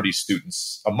 That's 30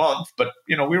 students a month. But,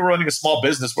 we were running a small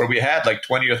business where we had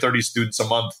 20 or 30 students a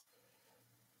month.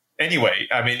 Anyway,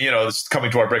 I mean, it's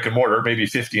coming to our brick and mortar, maybe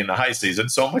 50 in the high season.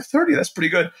 So I'm 30, that's pretty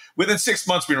good. Within 6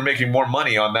 months, we were making more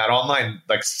money on that online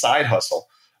side hustle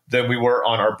than we were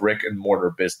on our brick and mortar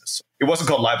business. It wasn't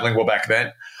called Live Lingua back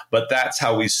then, but that's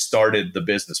how we started the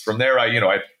business. From there, I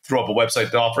threw up a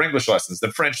website to offer English lessons,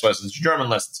 then French lessons, German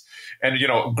lessons, and,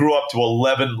 grew up to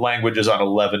 11 languages on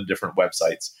 11 different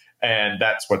websites. And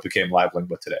that's what became Live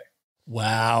Lingua today.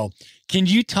 Wow. Can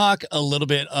you talk a little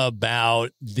bit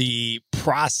about the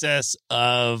process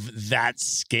of that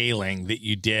scaling that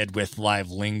you did with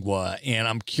Live Lingua? And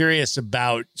I'm curious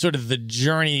about sort of the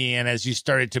journey and as you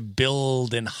started to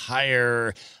build and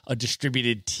hire a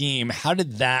distributed team, how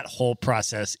did that whole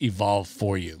process evolve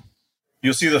for you?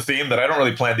 You'll see the theme that I don't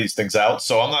really plan these things out.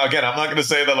 So I'm not going to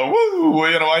say that,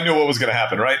 I knew what was going to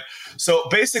happen, right? So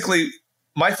basically,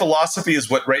 my philosophy is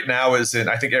what right now is in,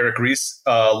 I think, Eric Ries,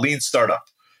 lean startup.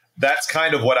 That's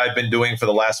kind of what I've been doing for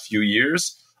the last few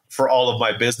years for all of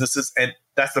my businesses. And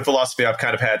that's the philosophy I've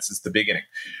kind of had since the beginning.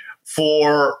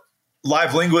 For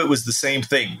Live Lingua, it was the same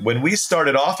thing. When we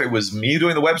started off, it was me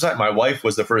doing the website. My wife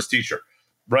was the first teacher,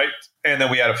 right? And then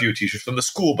we had a few teachers from the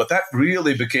school. But that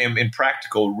really became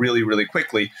impractical really, really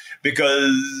quickly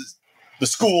because the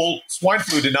school, swine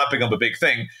flu did not become a big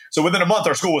thing. So within a month,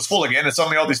 our school was full again. And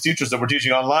suddenly all these teachers that were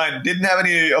teaching online didn't have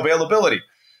any availability.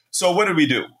 So what did we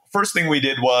do? First thing we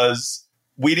did was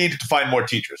we needed to find more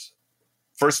teachers.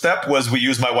 First step was we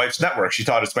used my wife's network. She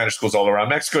taught at Spanish schools all around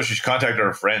Mexico. She contacted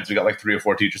her friends. We got like 3 or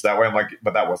 4 teachers that way. I'm like,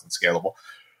 but that wasn't scalable.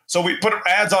 So we put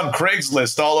ads on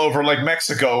Craigslist all over like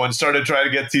Mexico and started trying to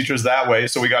get teachers that way.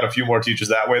 So we got a few more teachers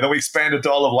that way. Then we expanded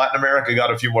to all of Latin America,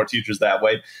 got a few more teachers that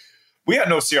way. We had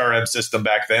no CRM system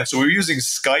back then. So we were using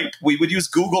Skype. We would use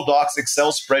Google Docs,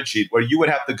 Excel spreadsheet, where you would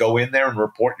have to go in there and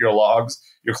report your logs,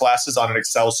 your classes on an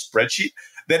Excel spreadsheet.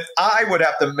 Then I would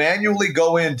have to manually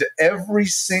go into every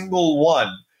single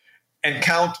one and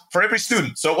count for every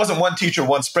student. So it wasn't one teacher,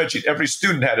 one spreadsheet. Every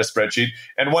student had a spreadsheet,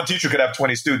 and one teacher could have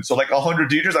 20 students. So like 100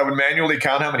 teachers, I would manually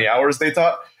count how many hours they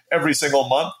taught every single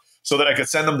month so that I could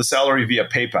send them the salary via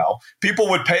PayPal. People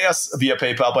would pay us via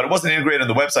PayPal, but it wasn't integrated in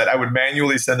the website. I would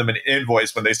manually send them an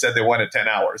invoice when they said they wanted 10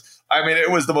 hours. I mean,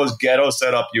 it was the most ghetto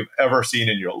setup you've ever seen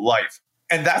in your life.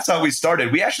 And that's how we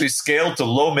started. We actually scaled to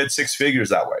low, mid 6 figures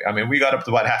that way. I mean, we got up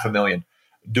to about $500,000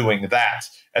 doing that.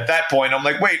 At that point, I'm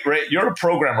like, wait, Ray, you're a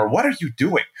programmer. What are you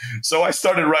doing? So I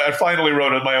finally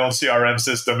wrote my own CRM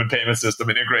system and payment system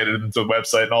and integrated it into the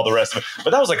website and all the rest of it.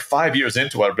 But that was like 5 years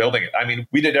into our building it. I mean,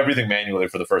 we did everything manually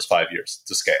for the first 5 years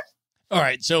to scale. All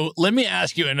right. So let me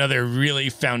ask you another really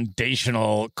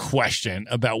foundational question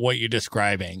about what you're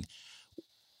describing.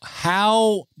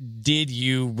 How did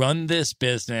you run this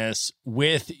business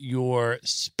with your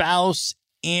spouse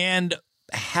and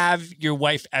have your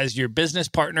wife as your business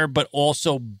partner, but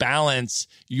also balance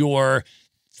your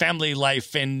family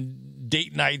life and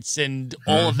date nights and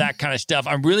all of that kind of stuff?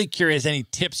 I'm really curious, any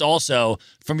tips also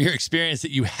from your experience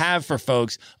that you have for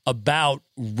folks about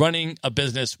running a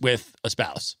business with a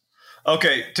spouse?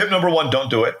 Okay, tip number 1, don't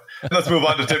do it. Let's move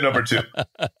on to tip number 2.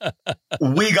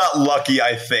 We got lucky,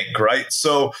 I think, right?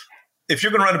 So if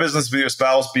you're going to run a business with your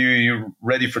spouse, be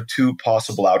ready for 2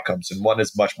 possible outcomes, and one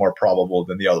is much more probable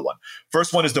than the other one.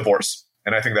 First one is divorce,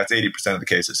 and I think that's 80% of the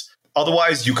cases.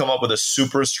 Otherwise, you come up with a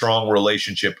super strong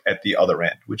relationship at the other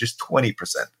end, which is 20%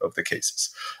 of the cases.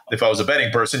 If I was a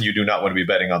betting person, you do not want to be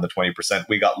betting on the 20%.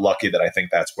 We got lucky that I think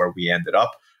that's where we ended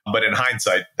up. But in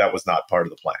hindsight, that was not part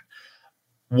of the plan.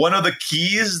 One of the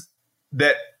keys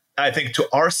that I think to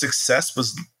our success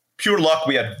was pure luck.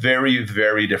 We had very,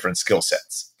 very different skill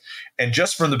sets. And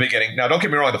just from the beginning, now don't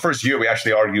get me wrong, the first year we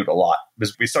actually argued a lot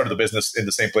because we started the business in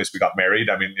the same place we got married.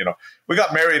 I mean, we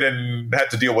got married and had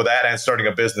to deal with that and starting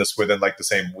a business within like the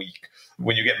same week.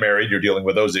 When you get married, you're dealing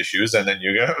with those issues, and then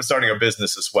you're starting a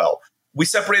business as well. We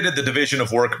separated the division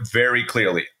of work very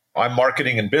clearly. I'm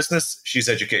marketing and business, she's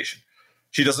education.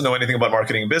 She doesn't know anything about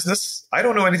marketing and business. I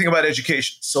don't know anything about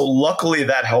education. So luckily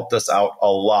that helped us out a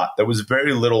lot. There was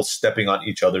very little stepping on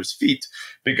each other's feet,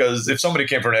 because if somebody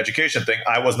came for an education thing,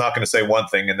 I was not going to say one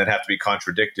thing and then have to be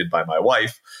contradicted by my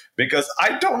wife, because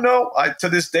I don't know. To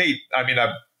this date, I mean,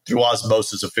 I've through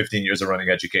osmosis of 15 years of running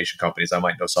education companies, I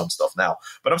might know some stuff now,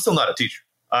 but I'm still not a teacher.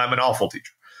 I'm an awful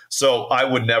teacher. So I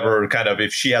would never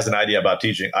if she has an idea about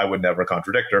teaching, I would never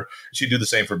contradict her. She'd do the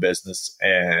same for business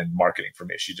and marketing for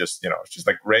me. She just, she's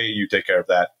like, Ray, you take care of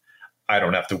that. I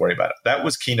don't have to worry about it. That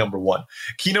was key number 1.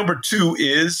 Key number 2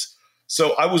 is,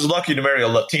 so I was lucky to marry a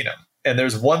Latina. And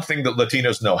there's one thing that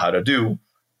Latinos know how to do,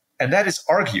 and that is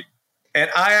argue.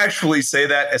 And I actually say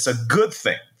that as a good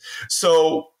thing.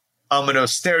 So I'm going to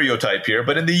stereotype here,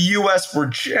 but in the US, we're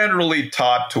generally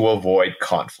taught to avoid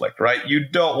conflict, right? You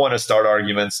don't want to start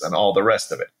arguments and all the rest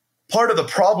of it. Part of the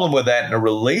problem with that in a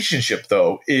relationship,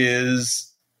 though,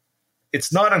 is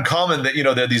it's not uncommon that,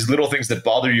 there are these little things that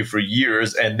bother you for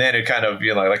years, and then it kind of,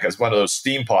 like as one of those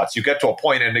steam pots, you get to a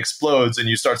point and it explodes, and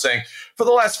you start saying, for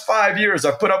the last 5 years,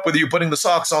 I've put up with you putting the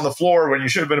socks on the floor when you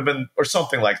should have been, or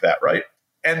something like that, right?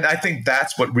 And I think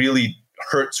that's what really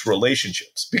hurts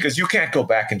relationships, because you can't go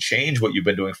back and change what you've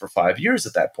been doing for 5 years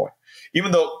at that point.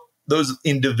 Even though those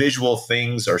individual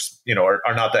things are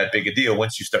not that big a deal,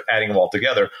 once you start adding them all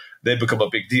together, they become a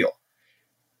big deal.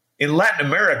 In Latin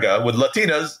America, with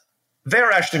Latinas,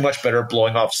 they're actually much better at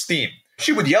blowing off steam.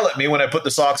 She would yell at me when I put the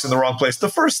socks in the wrong place the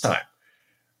first time.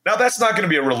 Now, that's not going to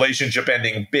be a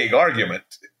relationship-ending big argument.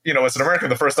 As an American,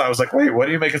 the first time I was like, wait, what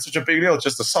are you making such a big deal? It's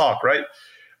just a sock, right?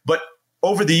 But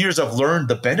over the years, I've learned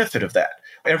the benefit of that.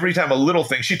 Every time a little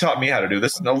thing, she taught me how to do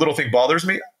this, and a little thing bothers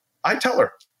me, I tell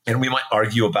her. And we might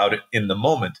argue about it in the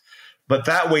moment. But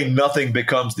that way, nothing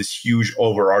becomes this huge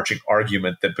overarching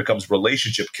argument that becomes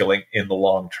relationship killing in the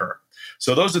long term.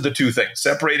 So those are the 2 things,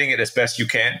 separating it as best you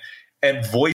can and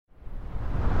voice.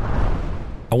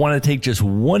 I want to take just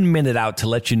 1 minute out to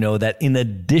let you know that in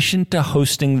addition to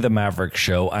hosting the Maverick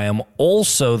Show, I am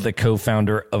also the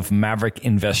co-founder of Maverick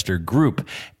Investor Group,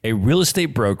 a real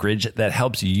estate brokerage that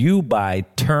helps you buy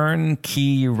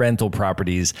turnkey rental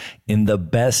properties in the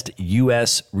best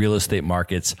U.S. real estate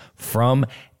markets from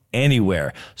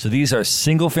anywhere. So these are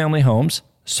single-family homes,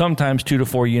 sometimes 2 to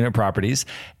 4 unit properties,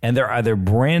 and they're either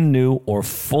brand new or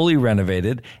fully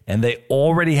renovated, and they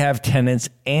already have tenants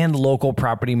and local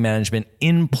property management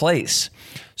in place.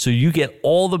 So you get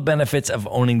all the benefits of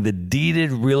owning the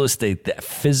deeded real estate, the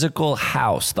physical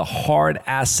house, the hard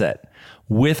asset,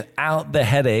 without the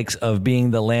headaches of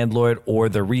being the landlord or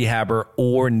the rehabber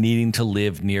or needing to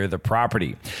live near the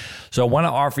property. So I want to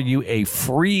offer you a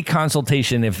free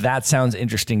consultation if that sounds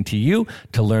interesting to you.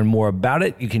 To learn more about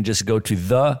it, you can just go to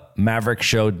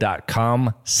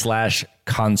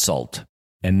themaverickshow.com/consult.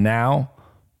 And now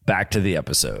back to the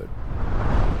episode.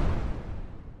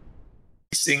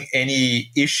 Facing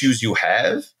any issues you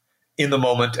have in the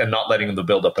moment and not letting them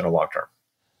build up in a long term.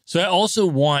 So I also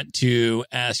want to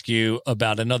ask you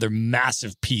about another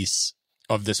massive piece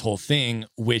of this whole thing,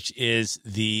 which is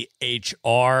the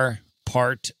HR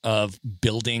part of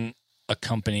building a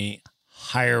company,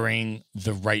 hiring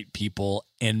the right people,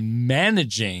 and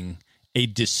managing a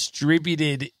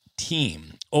distributed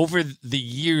team. Over the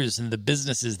years and the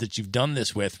businesses that you've done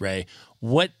this with, Ray,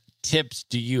 what tips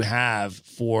do you have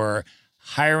for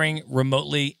hiring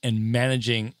remotely and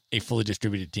managing a fully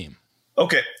distributed team?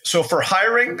 Okay, so for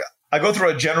hiring, I go through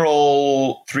a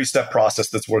general 3-step process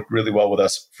that's worked really well with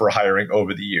us for hiring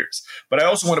over the years. But I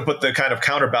also want to put the kind of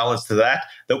counterbalance to that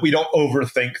we don't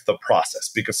overthink the process,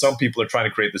 because some people are trying to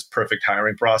create this perfect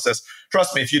hiring process.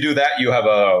 Trust me, if you do that, you have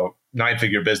a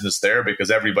 9-figure business there,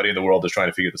 because everybody in the world is trying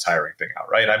to figure this hiring thing out,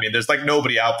 right? I mean, there's like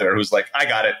nobody out there who's like, I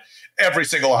got it. Every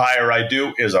single hire I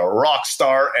do is a rock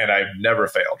star and I've never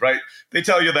failed, right? They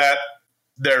tell you that,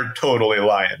 they're totally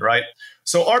lying, right?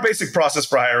 So our basic process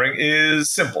for hiring is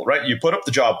simple, right? You put up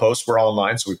the job post. We're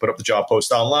online, so we put up the job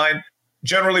post online,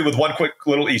 generally with one quick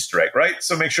little Easter egg, right?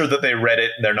 So make sure that they read it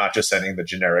and they're not just sending the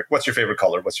generic, what's your favorite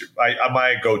color?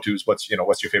 My go-tos, what's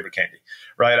your favorite candy,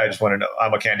 right? I just want to know,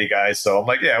 I'm a candy guy. So I'm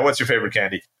like, yeah, what's your favorite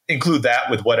candy? Include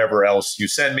that with whatever else you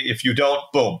send me. If you don't,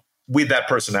 boom, weed that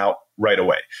person out right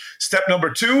away. Step number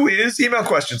 2 is email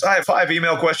questions. I have 5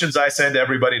 email questions I send to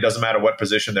everybody. Doesn't matter what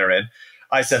position they're in.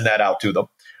 I send that out to them.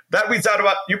 That weeds out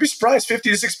about, you'd be surprised,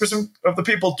 50 to 60% of the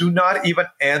people do not even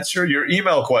answer your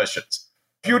email questions.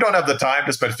 If you don't have the time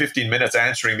to spend 15 minutes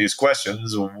answering these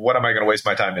questions, what am I going to waste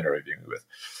my time interviewing with?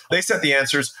 They sent the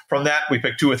answers. From that, we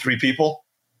pick 2 or 3 people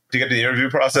to get to the interview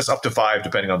process, up to 5,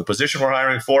 depending on the position we're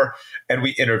hiring for, and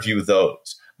we interview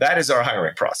those. That is our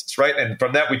hiring process, right? And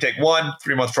from that, we take 1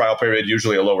 3-month trial period,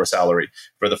 usually a lower salary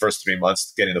for the first 3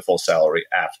 months, getting the full salary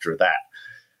after that.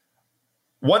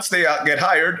 Once they get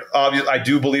hired, I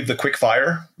do believe the quick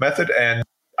fire method, and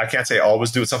I can't say I always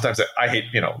do it. Sometimes I hate,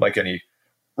 like any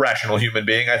rational human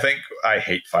being, I think I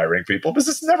hate firing people because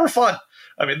it's never fun.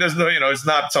 I mean, there's no, it's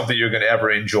not something you're going to ever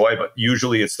enjoy, but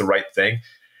usually it's the right thing.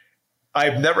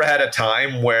 I've never had a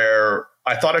time where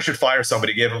I thought I should fire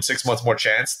somebody, gave them 6 months more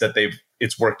chance that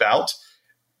it's worked out.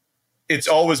 It's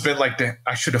always been like,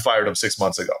 I should have fired them 6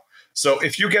 months ago. So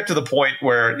if you get to the point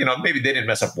where, maybe they didn't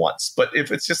mess up once, but if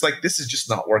it's just like, this is just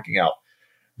not working out,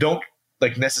 don't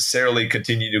necessarily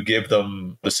continue to give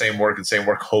them the same work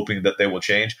hoping that they will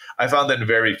change. I found that in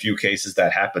very few cases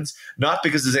that happens, not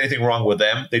because there's anything wrong with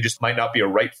them. They just might not be a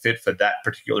right fit for that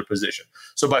particular position.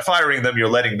 So by firing them, you're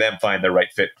letting them find the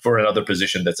right fit for another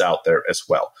position that's out there as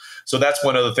well. So that's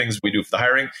one of the things we do for the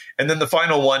hiring. And then the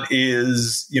final one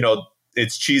is,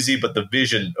 it's cheesy, but the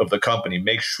vision of the company,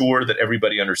 make sure that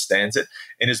everybody understands it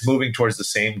and is moving towards the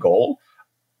same goal.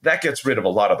 That gets rid of a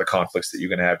lot of the conflicts that you're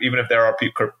going to have. Even if there are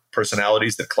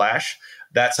personalities that clash,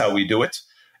 that's how we do it.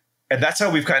 And that's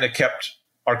how we've kind of kept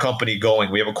our company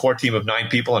going. We have a core team of 9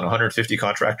 people and 150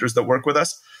 contractors that work with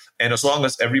us. And as long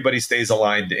as everybody stays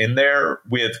aligned in there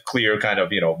with clear kind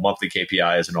of, monthly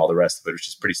KPIs and all the rest of it, which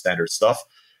is pretty standard stuff,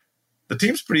 the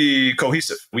team's pretty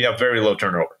cohesive. We have very low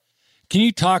turnover. Can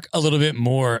you talk a little bit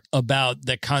more about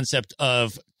the concept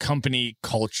of company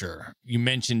culture? You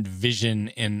mentioned vision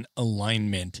and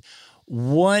alignment.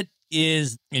 What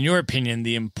is, in your opinion,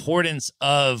 the importance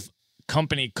of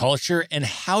company culture, and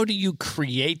how do you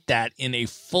create that in a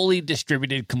fully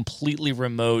distributed, completely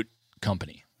remote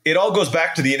company? It all goes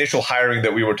back to the initial hiring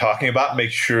that we were talking about.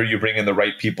 Make sure you bring in the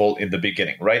right people in the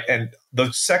beginning, right? And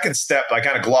the second step, I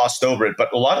kind of glossed over it,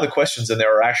 but a lot of the questions in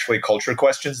there are actually culture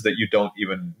questions that you don't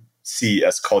even see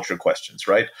as culture questions,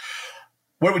 right?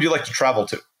 Where would you like to travel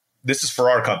to? This is for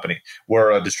our company.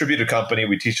 We're a distributed company.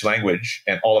 We teach language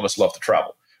and all of us love to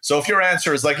travel. So if your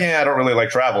answer is like, yeah, I don't really like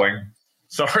traveling,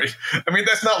 sorry. I mean,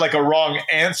 that's not like a wrong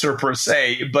answer per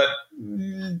se, but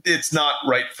it's not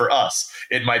right for us.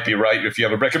 It might be right if you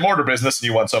have a brick and mortar business and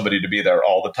you want somebody to be there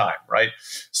all the time, right?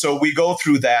 So we go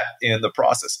through that in the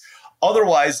process.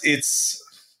 Otherwise, it's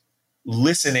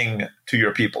listening to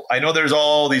your people. I know there's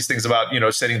all these things about,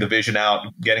 setting the vision out,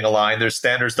 getting aligned. There's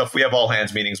standard stuff. We have all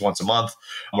hands meetings once a month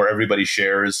where everybody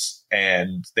shares,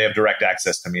 and they have direct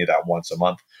access to me that once a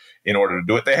month in order to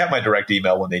do it. They have my direct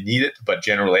email when they need it, but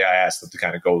generally I ask them to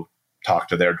kind of go talk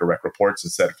to their direct reports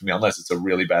instead of me, unless it's a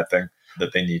really bad thing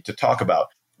that they need to talk about.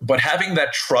 But having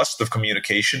that trust of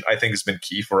communication, I think, has been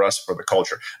key for us for the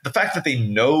culture. The fact that they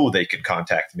know they can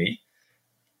contact me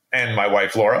and my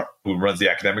wife, Laura, who runs the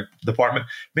academic department,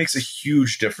 makes a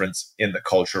huge difference in the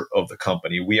culture of the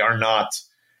company. We are not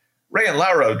Ray and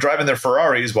Laura driving their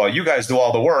Ferraris while you guys do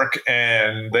all the work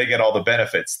and they get all the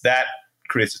benefits. That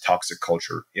creates a toxic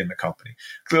culture in the company.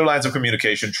 Clear lines of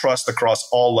communication, trust across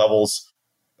all levels.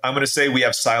 I'm going to say we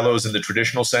have silos in the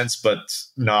traditional sense, but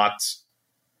not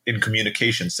in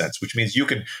communication sense, which means you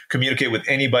can communicate with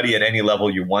anybody at any level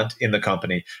you want in the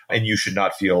company, and you should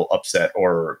not feel upset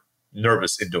or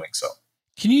nervous in doing so.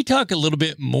 Can you talk a little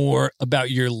bit more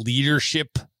about your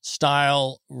leadership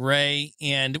style, Ray?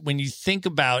 And when you think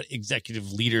about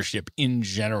executive leadership in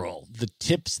general, the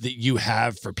tips that you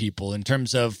have for people in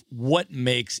terms of what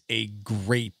makes a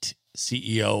great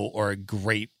CEO or a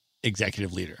great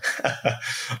executive leader?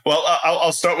 Well,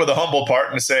 I'll start with the humble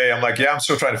part and say, I'm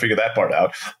still trying to figure that part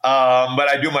out. But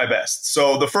I do my best.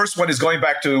 So the first one is going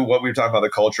back to what we were talking about, the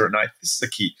culture. And this is the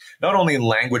key, not only in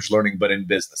language learning, but in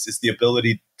business. It's the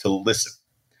ability to listen.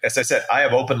 As I said, I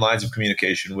have open lines of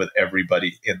communication with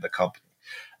everybody in the company.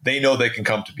 They know they can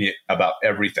come to me about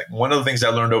everything. One of the things I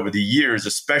learned over the years,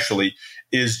 especially,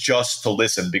 is just to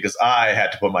listen, because I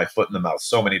had to put my foot in the mouth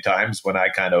so many times when I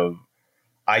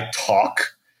talk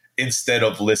instead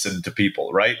of listen to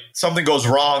people, right? Something goes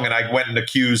wrong and I went and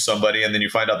accused somebody, and then you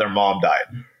find out their mom died,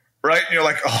 right? And you're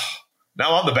like, oh,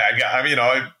 now I'm the bad guy. I mean,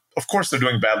 of course they're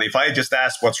doing badly. If I had just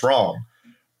asked what's wrong,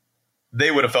 they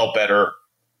would have felt better.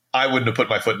 I wouldn't have put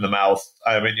my foot in the mouth.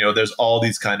 I mean, there's all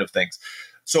these kind of things.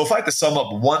 So if I had to sum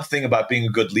up one thing about being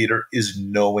a good leader, is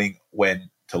knowing when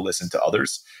to listen to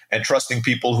others and trusting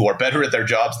people who are better at their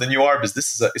jobs than you are, because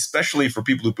this is especially for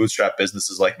people who bootstrap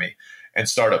businesses like me and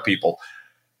startup people.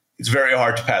 It's very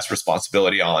hard to pass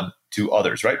responsibility on to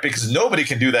others, right? Because nobody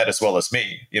can do that as well as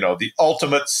me. The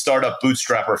ultimate startup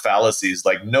bootstrapper fallacies,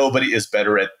 like nobody is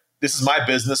better at, this is my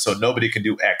business, so nobody can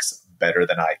do X better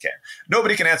than I can.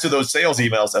 Nobody can answer those sales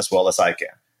emails as well as I can.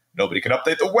 Nobody can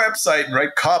update the website and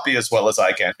write copy as well as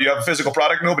I can. You have a physical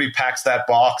product, nobody packs that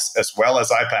box as well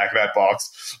as I pack that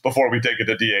box before we take it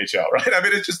to DHL, right? I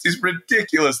mean, it's just these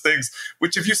ridiculous things,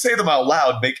 which if you say them out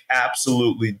loud, make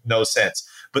absolutely no sense.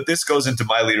 But this goes into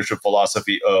my leadership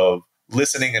philosophy of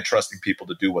listening and trusting people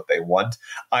to do what they want.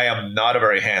 I am not a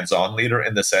very hands-on leader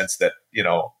in the sense that,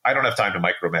 I don't have time to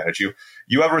micromanage you.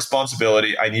 You have a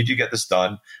responsibility. I need you to get this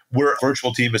done. We're a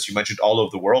virtual team, as you mentioned, all over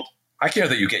the world. I care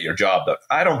that you get your job done.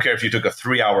 I don't care if you took a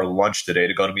 3-hour lunch today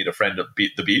to go to meet a friend at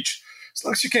the beach. As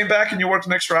long as you came back and you worked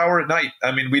an extra hour at night.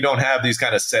 I mean, we don't have these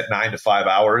kind of set 9 to 5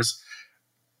 hours.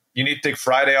 You need to take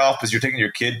Friday off because you're taking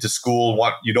your kid to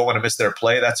school. You don't want to miss their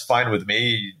play. That's fine with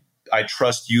me. I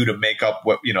trust you to make up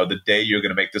the day you're going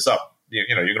to make this up. You're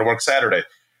going to work Saturday.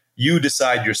 You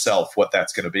decide yourself what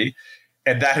that's going to be.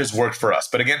 And that has worked for us.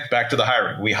 But again, back to the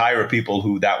hiring. We hire people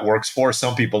who that works for.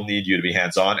 Some people need you to be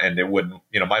hands-on, and it wouldn't,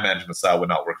 my management style would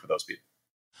not work for those people.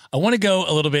 I want to go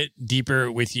a little bit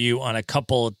deeper with you on a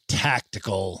couple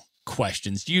tactical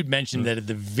questions. You'd mentioned that at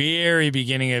the very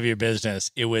beginning of your business,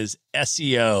 it was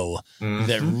SEO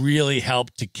that really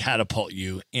helped to catapult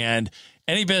you. And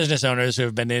any business owners who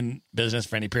have been in business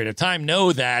for any period of time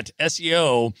know that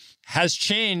SEO has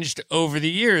changed over the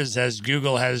years as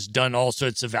Google has done all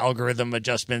sorts of algorithm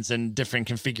adjustments and different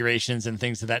configurations and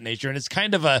things of that nature. And it's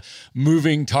kind of a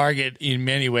moving target in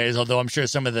many ways, although I'm sure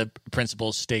some of the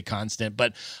principles stay constant.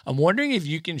 But I'm wondering if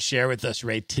you can share with us,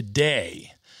 Ray,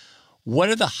 today, what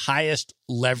are the highest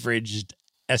leveraged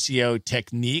SEO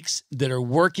techniques that are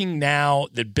working now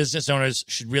that business owners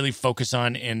should really focus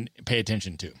on and pay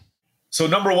attention to? So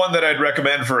number one that I'd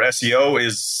recommend for SEO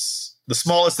is the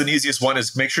smallest and easiest one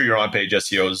is make sure your on-page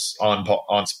SEO is on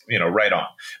right on,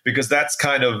 because that's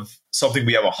kind of something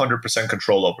we have 100%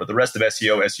 control over. The rest of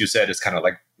SEO, as you said, is kind of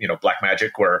like, black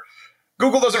magic, where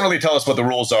Google doesn't really tell us what the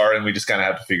rules are and we just kind of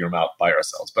have to figure them out by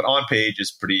ourselves. But on-page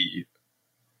is pretty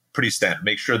standard.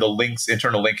 Make sure the links,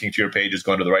 internal linking to your page is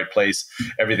going to the right place.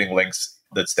 Everything links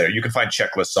that's there. You can find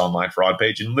checklists online for on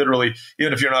page. And literally,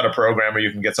 even if you're not a programmer,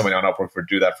 you can get somebody on Upwork for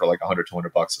do that for like 100,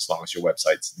 200 bucks as long as your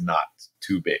website's not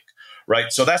too big,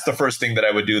 right? So that's the first thing that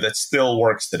I would do that still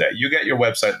works today. You get your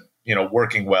website,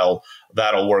 working well,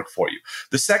 that'll work for you.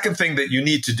 The second thing that you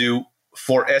need to do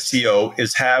for SEO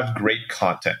is have great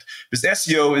content. Because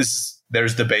SEO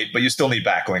there's debate, but you still need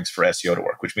backlinks for SEO to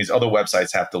work, which means other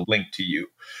websites have to link to you.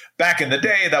 Back in the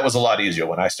day, that was a lot easier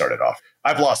when I started off.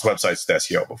 I've lost websites to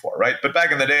SEO before, right? But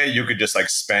back in the day, you could just like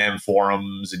spam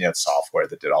forums and you had software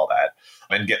that did all that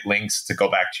and get links to go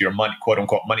back to your money, quote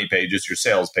unquote, money pages, your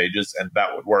sales pages, and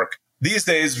that would work. These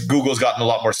days, Google's gotten a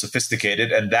lot more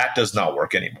sophisticated and that does not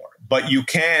work anymore. But you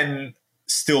can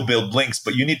still build links,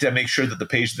 but you need to make sure that the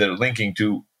page that they're linking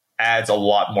to adds a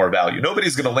lot more value.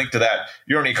 Nobody's going to link to that.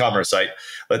 You're an e-commerce site.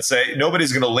 Let's say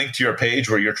nobody's going to link to your page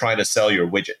where you're trying to sell your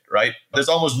widget, right? There's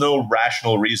almost no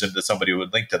rational reason that somebody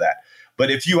would link to that. But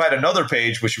if you had another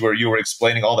page where you were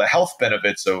explaining all the health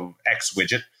benefits of X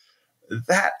widget,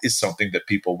 that is something that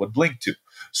people would link to.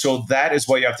 So that is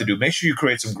what you have to do. Make sure you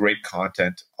create some great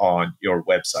content on your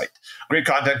website. Great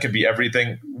content can be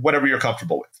everything, whatever you're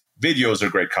comfortable with. Videos are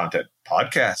great content.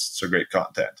 Podcasts are great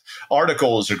content.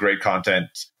 Articles are great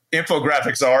content.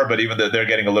 Infographics are, but even they're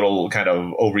getting a little kind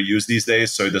of overused these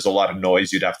days. So there's a lot of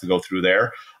noise you'd have to go through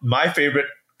there. My favorite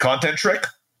content trick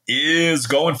is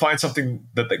go and find something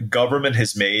that the government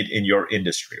has made in your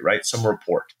industry, right? Some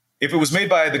report. If it was made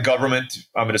by the government,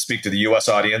 I'm going to speak to the US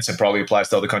audience and probably applies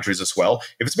to other countries as well.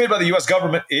 If it's made by the US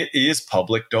government, it is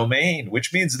public domain,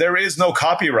 which means there is no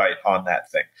copyright on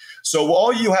that thing. So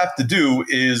all you have to do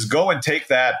is go and take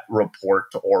that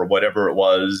report or whatever it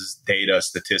was, data,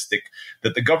 statistic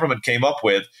that the government came up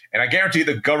with, and I guarantee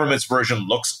the government's version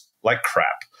looks like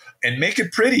crap, and make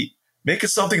it pretty. Make it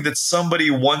something that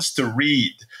somebody wants to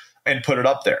read and put it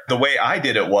up there. The way I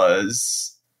did it was,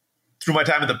 through my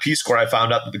time at the Peace Corps, I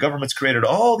found out that the government's created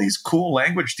all these cool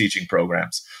language teaching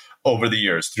programs over the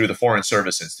years through the Foreign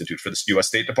Service Institute for the U.S.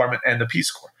 State Department and the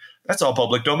Peace Corps. That's all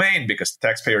public domain because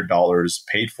taxpayer dollars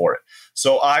paid for it.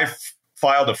 So I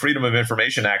filed a Freedom of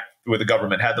Information Act with the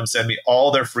government, had them send me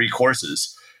all their free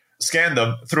courses, scanned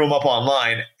them, threw them up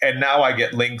online, and now I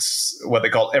get links, what they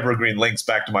call evergreen links,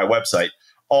 back to my website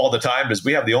all the time, because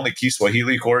we have the only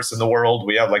Kiswahili course in the world.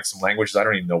 We have like some languages, I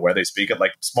don't even know where they speak it,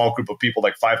 like a small group of people,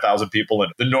 like 5,000 people in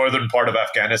the northern part of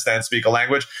Afghanistan speak a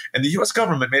language, and the US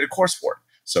government made a course for it.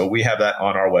 So we have that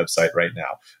on our website right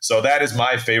now. So that is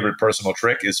my favorite personal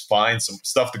trick, is find some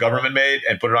stuff the government made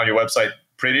and put it on your website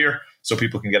prettier so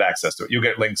people can get access to it. You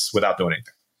get links without doing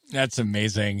anything. That's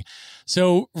amazing.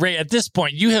 So, Ray, at this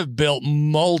point, you have built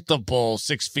multiple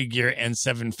 6-figure and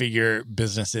 7-figure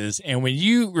businesses. And when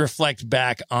you reflect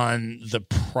back on the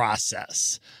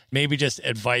process, maybe just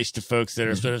advice to folks that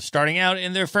are sort of starting out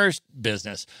in their first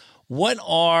business, what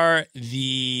are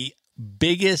the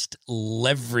biggest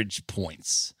leverage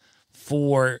points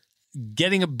for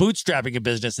bootstrapping a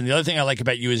business? And the other thing I like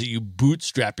about you is that you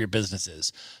bootstrap your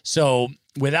businesses. So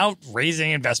without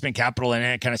raising investment capital and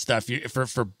that kind of stuff,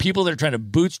 for people that are trying to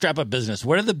bootstrap a business,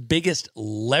 what are the biggest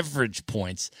leverage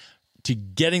points to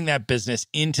getting that business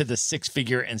into the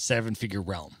 6-figure and 7-figure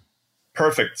realm?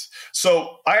 Perfect.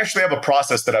 So I actually have a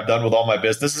process that I've done with all my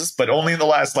businesses, but only in the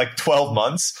last 12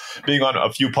 months, being on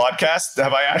a few podcasts,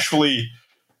 have I actually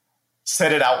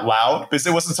said it out loud, because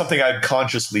it wasn't something I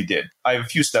consciously did. I have a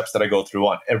few steps that I go through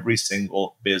on every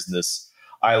single business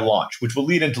I launch, which will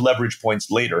lead into leverage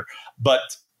points later.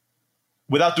 But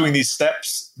without doing these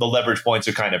steps, the leverage points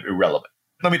are kind of irrelevant.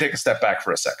 Let me take a step back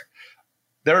for a second.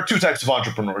 There are two types of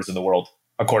entrepreneurs in the world,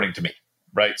 according to me,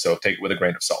 right? So take it with a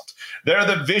grain of salt. They're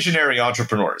the visionary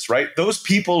entrepreneurs, right? Those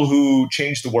people who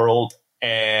change the world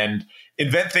and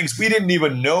invent things we didn't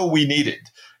even know we needed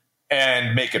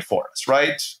and make it for us,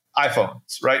 right?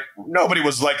 iPhones, right? Nobody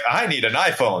was like, I need an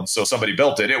iPhone, so somebody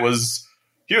built it. It was,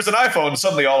 here's an iPhone,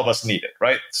 suddenly all of us need it,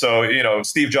 right? So,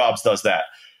 Steve Jobs does that.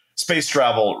 Space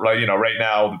travel, right? Right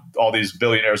now, all these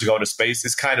billionaires are going to space.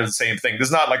 It's kind of the same thing.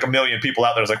 There's not like a million people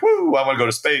out there that's like, woo, I want to go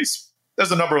to space.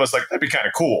 There's a number of us like, that'd be kind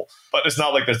of cool. But it's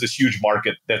not like there's this huge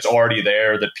market that's already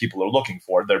there that people are looking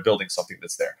for. They're building something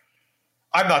that's there.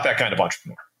 I'm not that kind of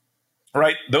entrepreneur.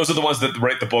 Right? Those are the ones that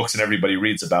write the books and everybody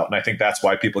reads about. And I think that's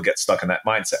why people get stuck in that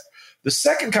mindset. The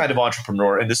second kind of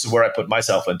entrepreneur, and this is where I put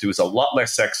myself into, is a lot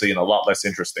less sexy and a lot less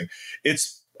interesting.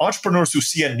 It's entrepreneurs who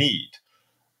see a need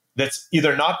that's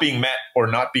either not being met or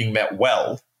not being met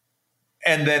well.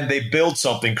 And then they build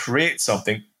something, create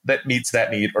something that meets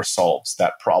that need or solves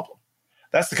that problem.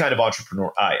 That's the kind of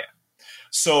entrepreneur I am.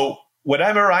 So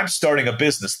whenever I'm starting a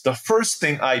business, the first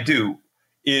thing I do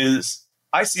is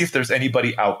I see if there's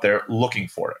anybody out there looking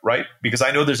for it, right? Because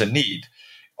I know there's a need.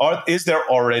 Is there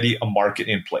already a market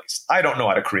in place? I don't know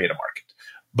how to create a market,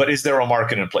 but is there a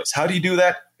market in place? How do you do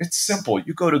that? It's simple.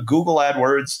 You go to Google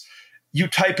AdWords, you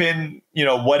type in,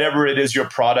 whatever it is your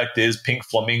product is, pink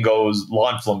flamingos,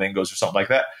 lawn flamingos, or something like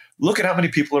that. Look at how many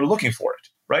people are looking for it,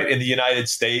 right? In the United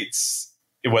States,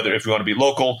 whether if you want to be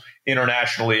local,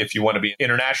 internationally, if you want to be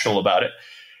international about it.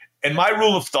 And my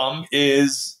rule of thumb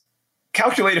is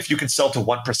calculate if you can sell to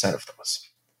 1% of those.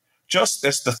 Just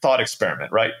as the thought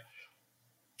experiment, right?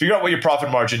 Figure out what your profit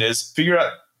margin is. Figure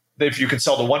out that if you can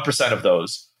sell to 1% of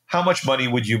those, how much money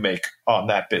would you make on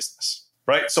that business,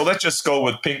 right? So let's just go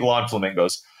with pink lawn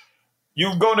flamingos.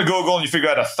 You go into Google and you figure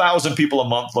out 1,000 people a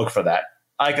month look for that.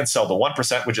 I can sell the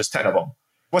 1%, which is 10 of them.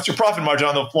 What's your profit margin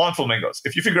on the lawn flamingos?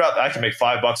 If you figure out that I can make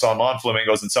 $5 on lawn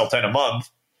flamingos and sell 10 a month,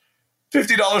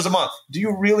 $50 a month. Do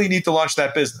you really need to launch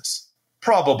that business?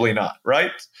 Probably not,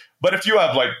 right? But if you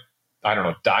have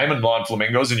diamond lawn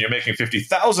flamingos and you're making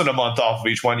 $50,000 a month off of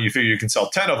each one, you figure you can sell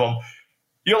 10 of them,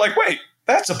 you're like, wait,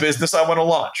 that's a business I want to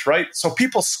launch, right? So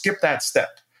people skip that step.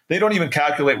 They don't even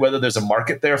calculate whether there's a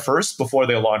market there first before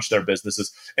they launch their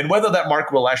businesses and whether that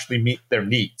market will actually meet their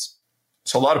needs.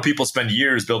 So a lot of people spend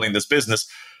years building this business.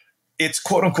 It's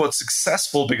quote unquote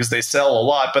successful because they sell a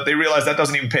lot, but they realize that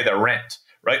doesn't even pay their rent,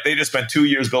 right? They just spent 2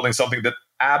 years building something that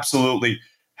absolutely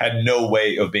had no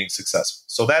way of being successful.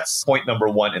 So that's point number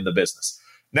one in the business.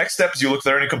 Next step is you look if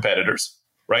there are any competitors,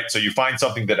 right? So you find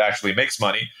something that actually makes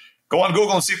money. Go on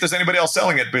Google and see if there's anybody else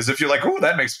selling it. Because if you're like, oh,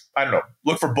 that makes,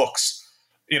 look for books.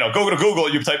 Go to Google,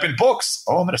 you type in books.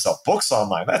 Oh, I'm going to sell books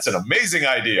online. That's an amazing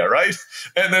idea, right?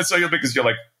 And then because you're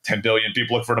like 10 billion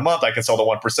people look for it a month, I can sell the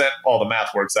 1%. All the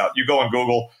math works out. You go on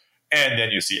Google and then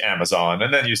you see Amazon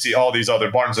and then you see all these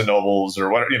other Barnes and Nobles or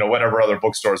whatever other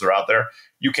bookstores are out there.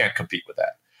 You can't compete with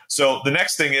that. So the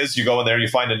next thing is you go in there, you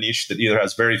find a niche that either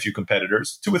has very few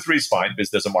competitors. 2 or 3 is fine because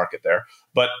there's a market there,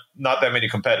 but not that many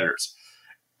competitors.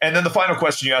 And then the final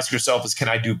question you ask yourself is, can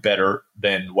I do better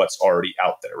than what's already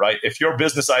out there, right? If your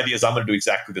business idea is I'm going to do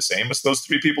exactly the same as those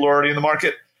 3 people who are already in the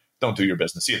market, don't do your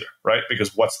business either, right?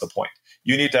 Because what's the point?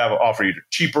 You need to have an offer either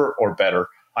cheaper or better.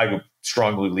 I would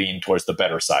strongly lean towards the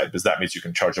better side because that means you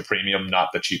can charge a premium, not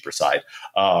the cheaper side,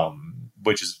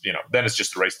 which is, then it's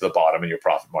just a race to the bottom and your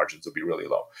profit margins will be really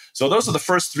low. So those are the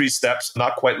first 3 steps,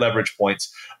 not quite leverage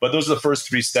points, but those are the first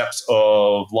 3 steps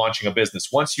of launching a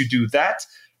business. Once you do that,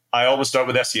 I always start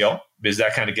with SEO because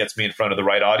that kind of gets me in front of the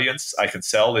right audience. I can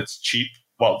sell. It's cheap.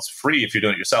 Well, it's free if you're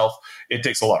doing it yourself. It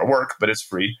takes a lot of work, but it's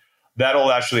free.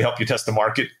 That'll actually help you test the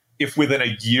market. If within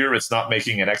a year it's not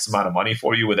making an X amount of money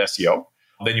for you with SEO,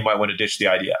 then you might want to ditch the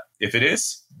idea. If it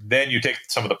is, then you take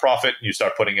some of the profit and you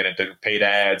start putting it into paid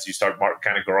ads. You start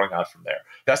kind of growing out from there.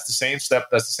 That's the same step.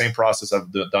 That's the same process I've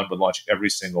done with launching every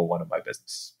single one of my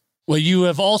businesses. Well, you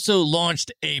have also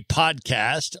launched a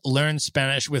podcast, Learn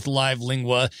Spanish with Live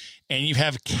Lingua, and you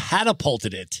have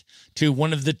catapulted it to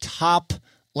one of the top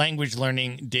language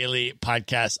learning daily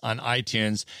podcasts on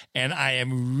iTunes. And I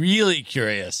am really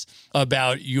curious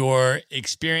about your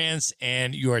experience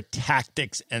and your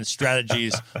tactics and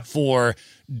strategies for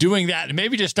doing that. And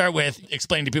maybe just start with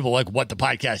explaining to people what the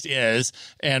podcast is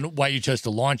and why you chose to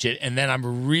launch it. And then I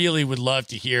really would love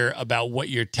to hear about what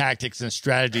your tactics and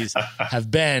strategies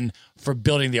have been for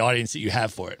building the audience that you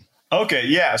have for it. Okay,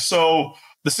 yeah. So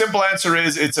the simple answer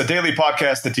is it's a daily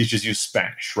podcast that teaches you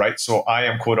Spanish, right? So I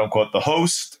am, quote unquote, the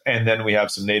host. And then we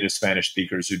have some native Spanish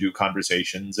speakers who do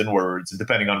conversations and words. And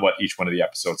depending on what each one of the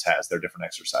episodes has, there are different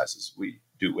exercises we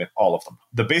do in all of them.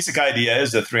 The basic idea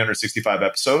is that 365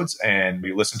 episodes and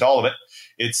we listen to all of it.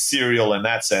 It's serial in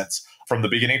that sense. From the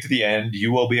beginning to the end,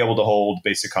 you will be able to hold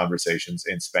basic conversations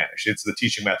in Spanish. It's the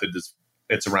teaching method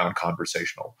it's around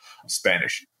conversational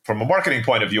Spanish. From a marketing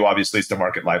point of view, obviously, it's to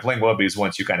market Live Lingua because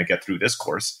once you kind of get through this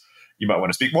course, you might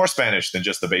want to speak more Spanish than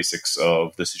just the basics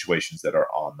of the situations that are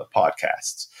on the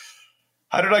podcasts.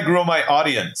 How did I grow my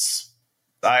audience?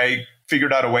 I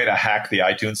figured out a way to hack the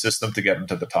iTunes system to get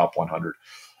into the top 100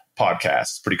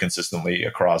 podcasts pretty consistently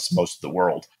across most of the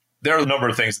world. There are a number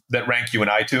of things that rank you in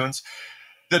iTunes.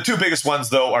 The 2 biggest ones,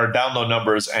 though, are download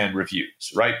numbers and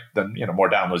reviews, right? The more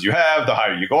downloads you have, the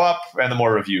higher you go up, and the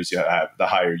more reviews you have, the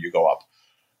higher you go up.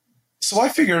 So I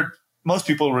figured most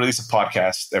people release a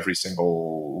podcast every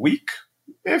single week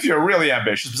if you're really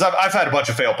ambitious. Because I've had a bunch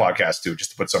of failed podcasts, too,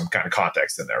 just to put some kind of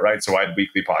context in there, right? So I had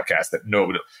weekly podcasts that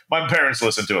my parents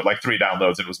listened to it, 3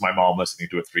 downloads, and it was my mom listening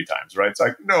to it 3 times, right? It's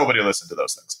nobody listened to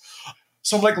those things.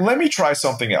 So I'm let me try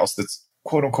something else that's,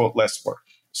 quote unquote, less work.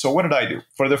 So what did I do?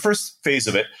 For the first phase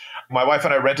of it, my wife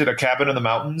and I rented a cabin in the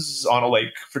mountains on a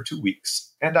lake for 2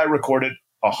 weeks, and I recorded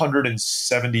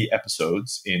 170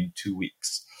 episodes in 2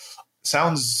 weeks.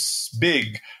 Sounds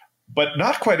big, but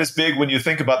not quite as big when you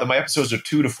think about that. My episodes are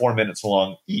 2 to 4 minutes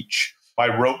long each. I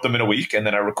wrote them in a week and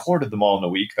then I recorded them all in a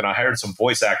week. Then I hired some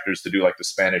voice actors to do like the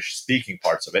Spanish speaking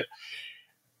parts of it.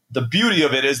 The beauty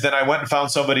of it is then I went and found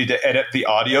somebody to edit the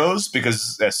audios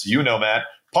because, as you know, Matt,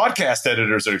 podcast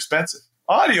editors are expensive.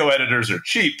 Audio editors are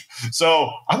cheap.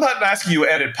 So I'm not asking you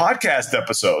to edit podcast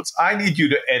episodes. I need you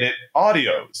to edit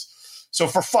audios. So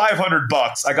for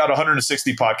 $500, I got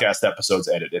 160 podcast episodes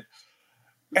edited.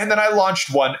 And then I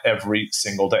launched one every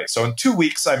single day. So in 2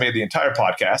 weeks, I made the entire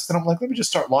podcast. And I'm like, let me just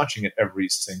start launching it every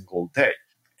single day.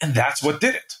 And that's what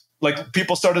did it. Like,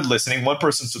 people started listening. One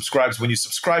person subscribes. When you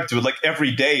subscribe to it, like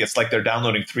every day, it's like they're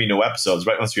downloading 3 new episodes,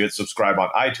 right? Once you hit subscribe on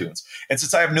iTunes. And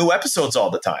since I have new episodes all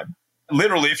the time,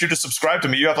 literally, if you just subscribe to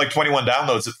me, you have like 21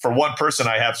 downloads. For one person,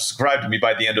 I have subscribed to me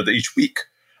by the end of each week.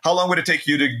 How long would it take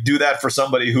you to do that for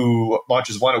somebody who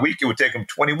launches one a week? It would take them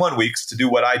 21 weeks to do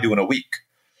what I do in a week.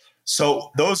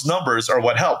 So those numbers are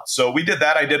what helped. So we did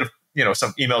that. I did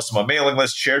some emails to my mailing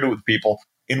list, shared it with people.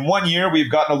 In 1 year,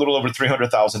 we've gotten a little over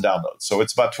 300,000 downloads. So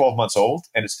it's about 12 months old,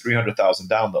 and it's 300,000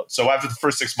 downloads. So after the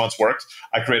first 6 months worked,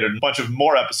 I created a bunch of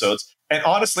more episodes. And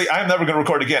honestly, I'm never going to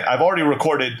record again. I've already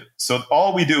recorded. So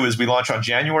all we do is we launch on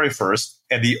January 1st.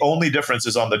 And the only difference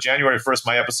is on the January 1st,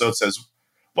 my episode says,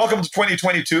 welcome to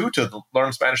 2022 to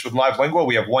Learn Spanish with Live Lingua.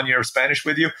 We have 1 year of Spanish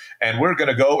with you. And we're going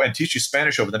to go and teach you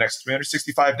Spanish over the next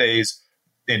 365 days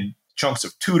in chunks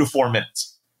of 2 to 4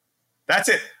 minutes. That's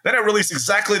it. Then I release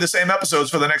exactly the same episodes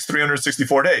for the next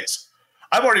 364 days.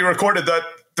 I've already recorded that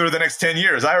through the next 10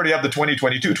 years. I already have the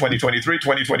 2022, 2023,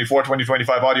 2024,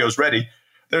 2025 audios ready.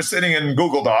 They're sitting in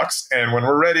Google Docs. And when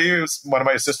we're ready, one of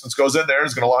my assistants goes in there,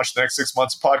 is going to launch the next 6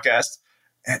 months of podcast,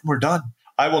 and we're done.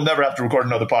 I will never have to record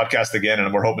another podcast again,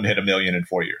 and we're hoping to hit 1 million in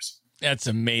 4 years. That's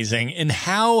amazing. And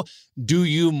how do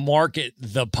you market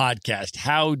the podcast?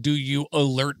 How do you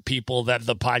alert people that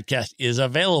the podcast is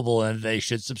available and they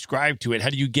should subscribe to it? How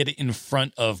do you get it in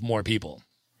front of more people?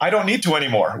 I don't need to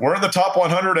anymore. We're in the top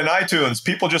 100 in iTunes.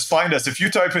 People just find us. If you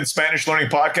type in Spanish Learning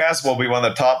Podcast, we'll be one of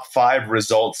the top 5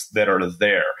 results that are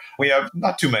there. We have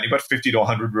not too many, but 50 to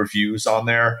 100 reviews on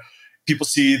there. People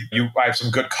see I have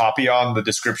some good copy on the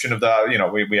description of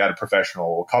we had a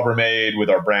professional cover made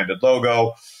with our branded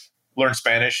logo. Learn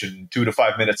Spanish in 2 to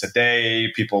 5 minutes a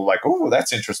day. People like, oh,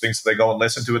 that's interesting. So they go and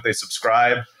listen to it. They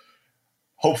subscribe.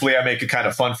 Hopefully I make it kind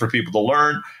of fun for people to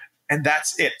learn. And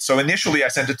that's it. So initially I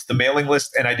sent it to the mailing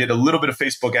list and I did a little bit of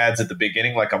Facebook ads at the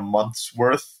beginning, like a month's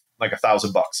worth, like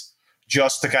 $1,000,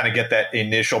 just to kind of get that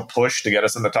initial push to get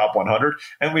us in the top 100.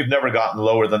 And we've never gotten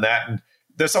lower than that. And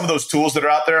there's some of those tools that are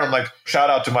out there. I'm like, shout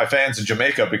out to my fans in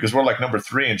Jamaica because we're like number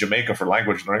 3 in Jamaica for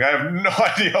language learning. I have no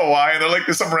idea why. And they're like,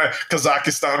 there's somewhere in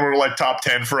Kazakhstan we're like top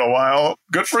 10 for a while.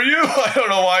 Good for you. I don't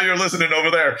know why you're listening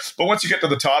over there. But once you get to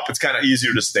the top, it's kind of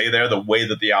easier to stay there the way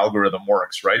that the algorithm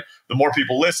works, right? The more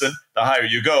people listen, the higher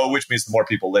you go, which means the more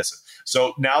people listen.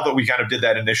 So now that we kind of did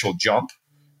that initial jump,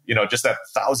 just that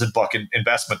 $1,000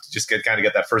 investment to just get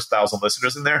that first 1,000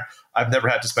 listeners in there, I've never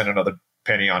had to spend another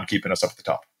penny on keeping us up at the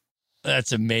top.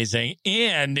 That's amazing.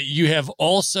 And you have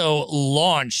also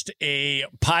launched a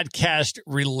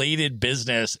podcast-related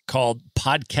business called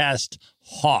Podcast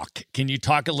Hawk. Can you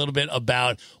talk a little bit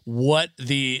about what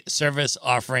the service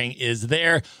offering is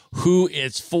there, who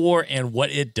it's for, and what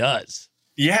it does?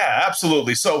 Yeah,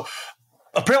 absolutely. So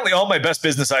apparently all my best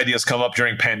business ideas come up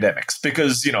during pandemics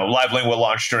because, Live Lingua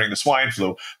launched during the swine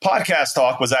flu. Podcast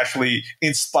Hawk was actually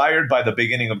inspired by the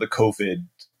beginning of the COVID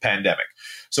pandemic.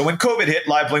 So when COVID hit,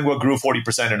 Live Lingua grew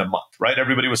 40% in a month, right?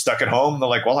 Everybody was stuck at home. They're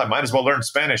like, well, I might as well learn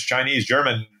Spanish, Chinese,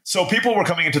 German. So people were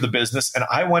coming into the business, and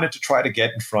I wanted to try to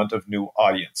get in front of new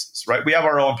audiences, right? We have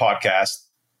our own podcast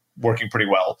working pretty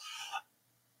well,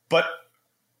 but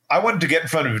I wanted to get in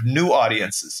front of new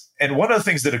audiences. And one of the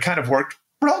things that had kind of worked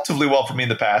relatively well for me in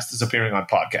the past is appearing on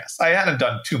podcasts. I hadn't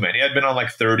done too many. I'd been on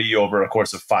like 30 over a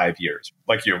course of 5 years.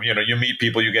 Like you meet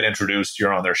people, you get introduced,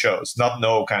 you're on their shows.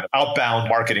 No kind of outbound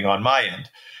marketing on my end.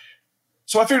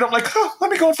 So I figured, I'm like, let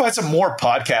me go and find some more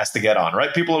podcasts to get on,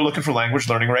 right? People are looking for language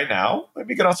learning right now. Let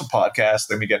me get on some podcasts.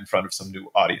 Let me get in front of some new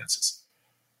audiences.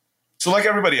 So like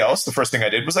everybody else, the first thing I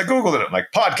did was I Googled it. I'm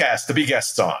like, podcasts to be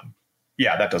guests on.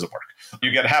 Yeah, that doesn't work.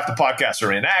 You get half the podcasts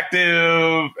are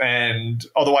inactive, and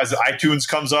otherwise iTunes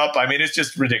comes up. I mean, it's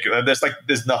just ridiculous.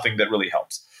 There's nothing that really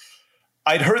helps.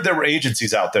 I'd heard there were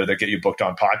agencies out there that get you booked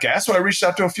on podcasts, so I reached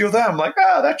out to a few of them. I'm like,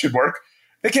 that should work.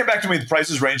 They came back to me with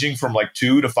prices ranging from like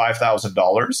 $2,000 to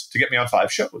 $5,000 to get me on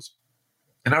 5 shows.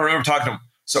 And I remember talking to them.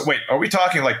 So wait, are we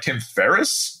talking like Tim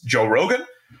Ferriss, Joe Rogan?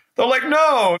 They're like,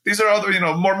 no, these are other,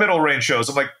 more middle range shows.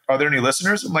 I'm like, are there any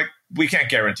listeners? I'm like, we can't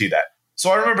guarantee that. So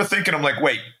I remember thinking, I'm like,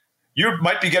 wait, You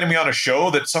might be getting me on a show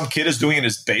that some kid is doing in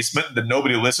his basement that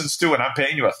nobody listens to, and I'm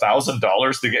paying you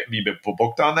 $1,000 to get me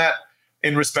booked on that.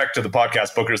 In respect to the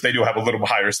podcast bookers, they do have a little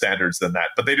higher standards than that,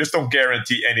 but they just don't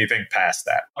guarantee anything past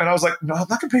that. And I was like, no, I'm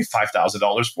not going to pay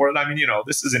 $5,000 for it. I mean,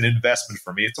 this is an investment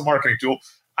for me. It's a marketing tool.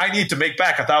 I need to make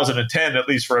back 1,010 at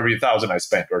least for every 1,000 I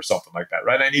spent or something like that,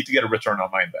 right? I need to get a return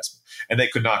on my investment. And they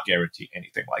could not guarantee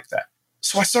anything like that.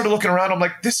 So I started looking around. I'm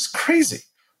like, this is crazy.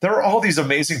 There are all these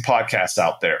amazing podcasts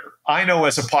out there. I know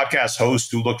as a podcast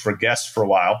host who looked for guests for a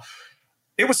while,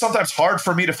 it was sometimes hard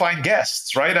for me to find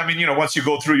guests, right? I mean, once you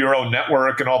go through your own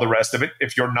network and all the rest of it,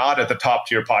 if you're not at the top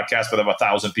tier podcast with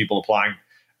 1,000 people applying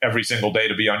every single day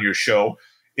to be on your show,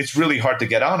 it's really hard to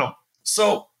get on them.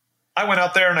 So I went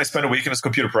out there and I spent a week as a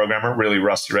computer programmer, really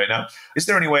rusty right now. Is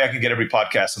there any way I can get every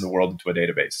podcast in the world into a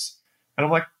database? And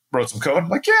I'm like, wrote some code. I'm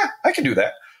like, yeah, I can do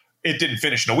that. It didn't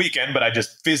finish in a weekend, but I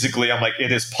just physically, I'm like,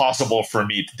 it is possible for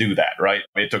me to do that, right?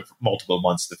 It took multiple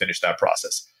months to finish that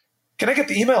process. Can I get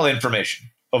the email information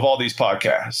of all these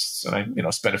podcasts? And I,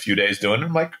 spent a few days doing it.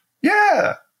 I'm like,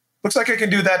 yeah, looks like I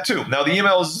can do that too. Now the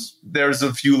emails, there's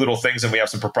a few little things, and we have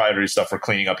some proprietary stuff for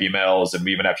cleaning up emails, and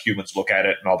we even have humans look at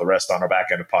it and all the rest on our back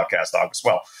end of Podcast Doc as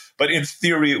well. But in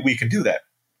theory, we can do that.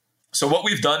 So what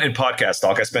we've done in Podcast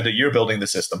Doc, I spent a year building the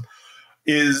system,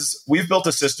 is we've built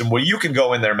a system where you can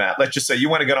go in there, Matt. Let's just say you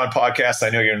want to get on podcasts. I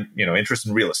know you're interested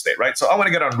in real estate, right? So I want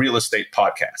to get on real estate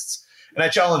podcasts. And I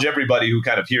challenge everybody who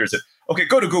kind of hears it, okay,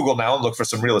 go to Google now and look for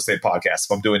some real estate podcasts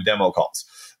if I'm doing demo calls.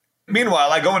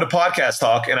 Meanwhile, I go into Podcast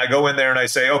Talk and I go in there and I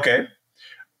say, okay,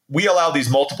 we allow these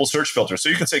multiple search filters. So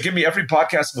you can say, give me every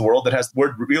podcast in the world that has the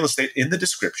word real estate in the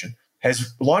description,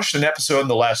 has launched an episode in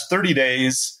the last 30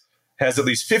 days, has at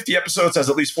least 50 episodes, has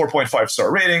at least 4.5 star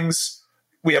ratings.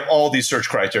 We have all these search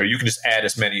criteria. You can just add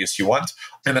as many as you want.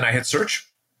 And then I hit search.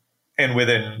 And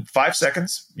within 5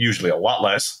 seconds, usually a lot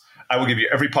less, I will give you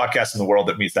every podcast in the world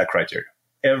that meets that criteria.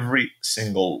 Every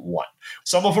single one.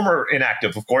 Some of them are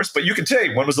inactive, of course, but you can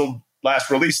say, when was the last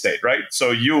release date, right?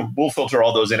 So we'll filter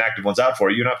all those inactive ones out for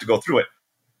you. You don't have to go through it.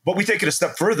 But we take it a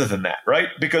step further than that, right?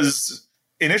 Because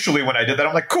initially when I did that,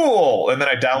 I'm like, cool. And then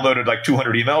I downloaded like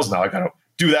 200 emails. Now I got to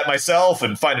do that myself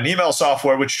and find an email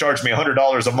software which charged me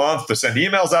 $100 a month to send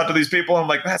emails out to these people. I'm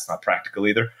like, that's not practical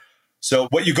either. So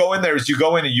what you go in there is you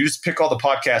go in and you just pick all the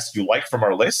podcasts you like from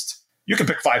our list. You can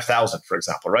pick 5,000, for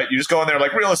example, right? You just go in there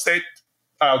like real estate.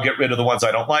 I'll get rid of the ones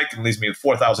I don't like and leaves me with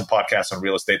 4,000 podcasts on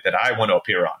real estate that I want to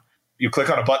appear on. You click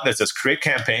on a button that says create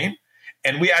campaign,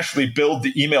 and we actually build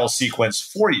the email sequence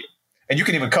for you. And you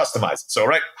can even customize it. So,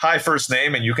 right, hi, first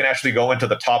name, and you can actually go into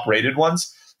the top rated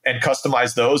ones and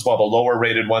customize those while the lower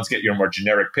rated ones get your more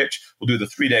generic pitch. We'll do the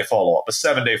 3-day follow-up, a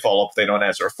 7-day follow-up if they don't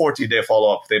answer, a 14-day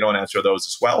follow-up if they don't answer those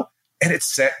as well. And it's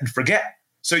set and forget.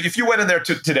 So if you went in there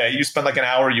today, you spent like an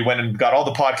hour, you went and got all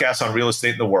the podcasts on real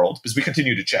estate in the world, because we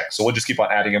continue to check. So we'll just keep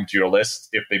on adding them to your list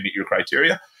if they meet your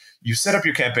criteria. You set up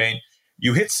your campaign,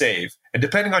 you hit save, and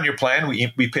depending on your plan,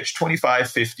 we pitch 25,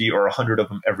 50, or 100 of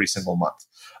them every single month.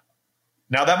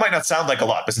 Now, that might not sound like a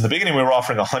lot, because in the beginning, we were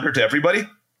offering 100 to everybody.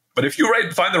 But if you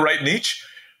find the right niche,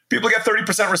 people get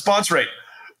 30% response rate.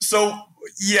 So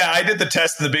yeah, I did the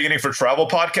test in the beginning for travel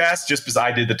podcasts just because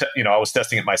I did I was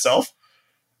testing it myself.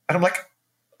 And I'm like,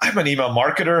 I'm an email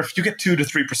marketer. If you get 2 to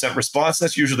 3% response,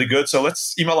 that's usually good. So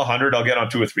let's email 100. I'll get on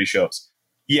 2 or 3 shows.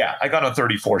 Yeah, I got on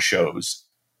 34 shows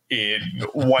in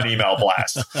one email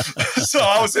blast. So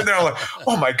I was in there like,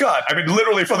 oh my God. I mean,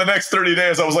 literally for the next 30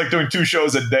 days, I was like doing 2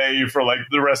 shows a day for like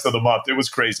the rest of the month. It was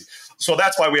crazy. So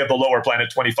that's why we have the lower plan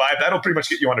at 25. That'll pretty much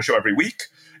get you on a show every week.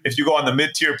 If you go on the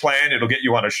mid-tier plan, it'll get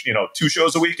you on 2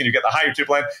 shows a week, and you get the higher tier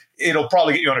plan, it'll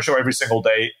probably get you on a show every single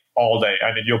day, all day.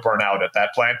 I mean, you'll burn out at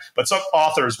that plan. But some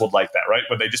authors would like that, right?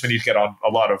 When they just need to get on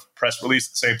a lot of press release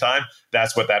at the same time,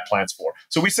 that's what that plan's for.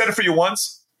 So we set it for you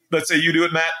once. Let's say you do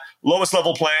it, Matt, lowest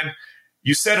level plan.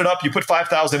 You set it up, you put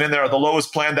 5,000 in there, the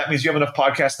lowest plan. That means you have enough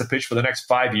podcasts to pitch for the next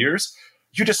 5 years.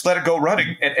 You just let it go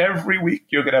running. And every week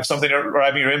you're going to have something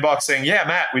arriving in your inbox saying, yeah,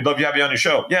 Matt, we'd love to have you on your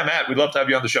show. Yeah, Matt, we'd love to have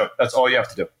you on the show. That's all you have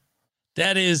to do.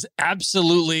 That is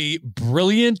absolutely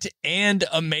brilliant and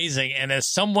amazing. And as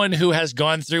someone who has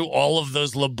gone through all of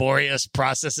those laborious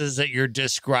processes that you're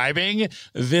describing,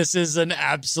 this is an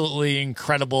absolutely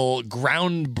incredible,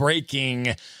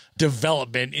 groundbreaking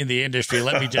development in the industry.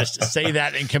 Let me just say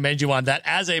that and commend you on that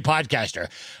as a podcaster.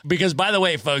 Because, by the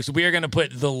way, folks, we are going to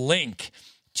put the link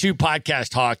to Podcast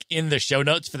Talk in the show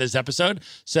notes for this episode.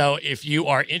 So if you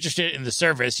are interested in the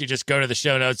service, you just go to the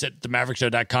show notes at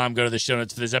themaverickshow.com, go to the show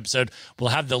notes for this episode. We'll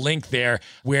have the link there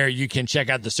where you can check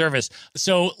out the service.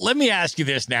 So let me ask you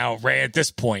this now, Ray, at this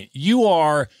point. You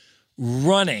are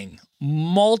running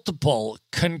multiple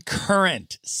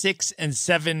concurrent 6- and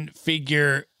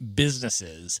 7-figure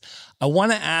businesses, I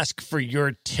want to ask for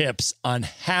your tips on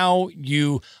how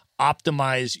you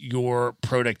optimize your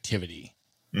productivity.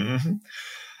 Mm-hmm.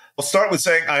 I'll start with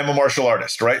saying I'm a martial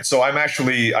artist, right? So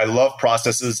I love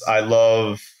processes. I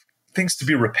love things to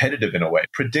be repetitive in a way,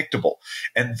 predictable.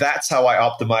 And that's how I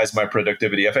optimize my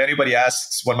productivity. If anybody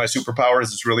asks what my superpower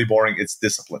is, it's really boring. It's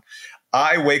discipline.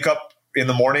 I wake up in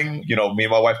the morning, me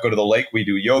and my wife go to the lake. We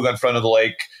do yoga in front of the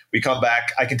lake. We come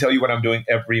back. I can tell you what I'm doing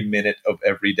every minute of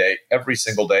every day, every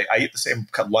single day. I eat the same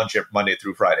lunch Monday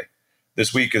through Friday.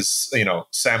 This week is,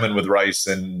 salmon with rice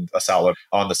and a salad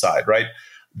on the side, right?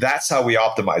 That's how we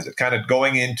optimize it. Kind of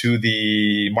going into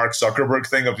the Mark Zuckerberg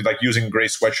thing of like using gray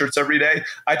sweatshirts every day.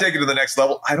 I take it to the next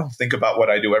level. I don't think about what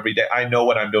I do every day. I know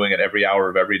what I'm doing at every hour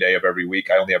of every day of every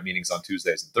week. I only have meetings on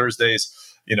Tuesdays and Thursdays.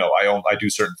 I do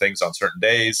certain things on certain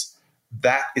days.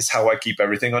 That is how I keep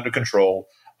everything under control.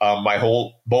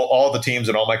 All the teams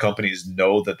and all my companies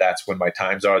know that that's when my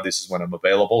times are. This is when I'm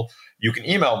available. You can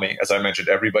email me. As I mentioned,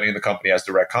 everybody in the company has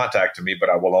direct contact to me, but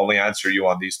I will only answer you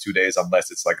on these 2 days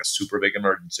unless it's like a super big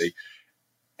emergency.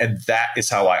 And that is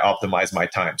how I optimize my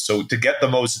time. So to get the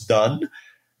most done,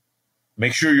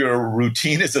 make sure your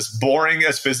routine is as boring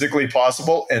as physically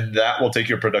possible, and that will take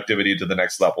your productivity to the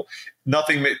next level.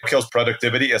 Nothing kills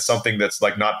productivity as something that's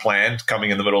like not planned,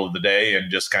 coming in the middle of the day and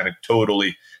just kind of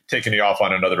totally taking you off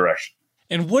on another direction.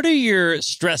 And what are your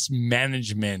stress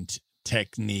management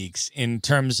techniques in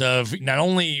terms of not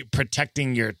only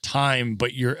protecting your time,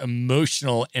 but your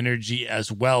emotional energy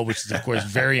as well, which is, of course,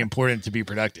 very important to be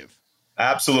productive?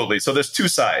 Absolutely. So there's two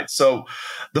sides. So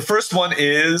the first one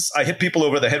is I hit people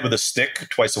over the head with a stick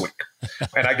twice a week,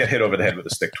 and I get hit over the head with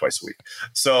a stick twice a week.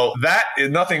 So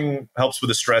nothing helps with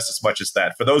the stress as much as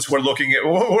that. For those who want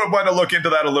to look into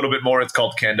that a little bit more, it's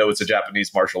called Kendo. It's a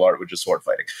Japanese martial art, which is sword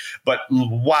fighting. But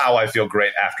wow, I feel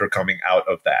great after coming out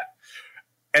of that.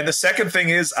 And the second thing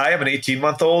is I have an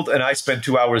 18-month-old, and I spend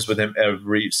 2 hours with him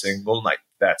every single night.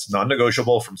 That's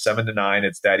non-negotiable. From 7 to 9,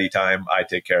 it's daddy time. I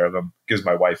take care of him. Gives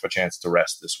my wife a chance to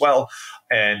rest as well.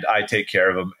 And I take care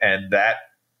of him. And that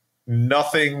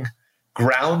nothing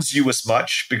grounds you as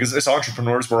much, because as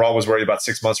entrepreneurs, we're always worried about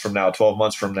 6 months from now, 12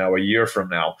 months from now, a year from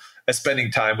now, as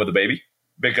spending time with a baby,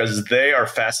 because they are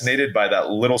fascinated by that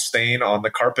little stain on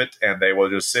the carpet, and they will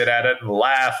just sit at it and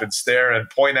laugh and stare and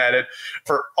point at it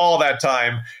for all that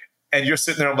time. And you're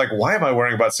sitting there, I'm like, why am I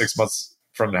worrying about 6 months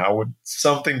from now when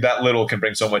something that little can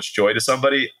bring so much joy to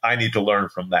somebody? I need to learn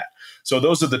from that. So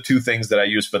those are the two things that I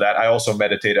use for that. I also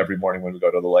meditate every morning when we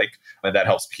go to the lake, and that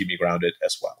helps keep me grounded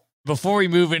as well. Before we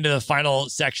move into the final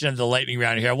section of the lightning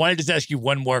round here, I wanted to just ask you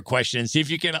one more question and see if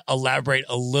you can elaborate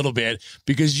a little bit,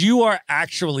 because you are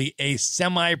actually a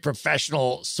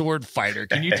semi-professional sword fighter.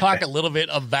 Can you talk a little bit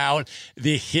about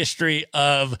the history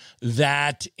of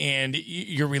that and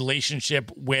your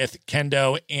relationship with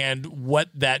Kendo and what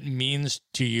that means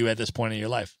to you at this point in your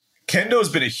life? Kendo has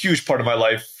been a huge part of my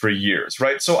life for years,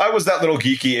 right? So I was that little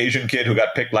geeky Asian kid who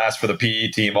got picked last for the PE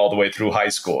team all the way through high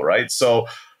school, right? So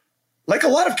like a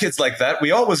lot of kids like that, we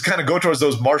always kind of go towards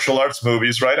those martial arts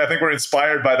movies, right? I think we're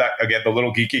inspired by that. Again, the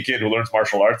little geeky kid who learns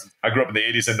martial arts. I grew up in the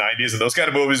 80s and 90s, and those kind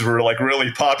of movies were like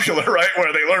really popular, right?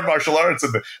 Where they learn martial arts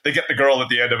and they get the girl at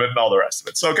the end of it and all the rest of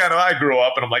it. So kind of I grew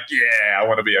up and I'm like, yeah, I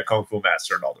want to be a kung fu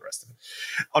master and all the rest of it.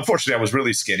 Unfortunately, I was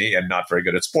really skinny and not very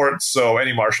good at sports. So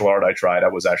any martial art I tried, I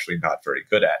was actually not very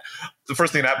good at. The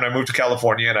first thing that happened, I moved to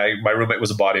California, and my roommate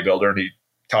was a bodybuilder, and he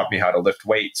taught me how to lift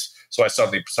weights. So I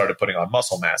suddenly started putting on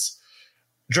muscle mass.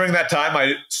 During that time,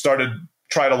 I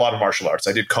tried a lot of martial arts.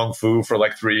 I did Kung Fu for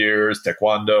like 3 years,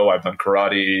 Taekwondo, I've done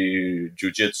karate,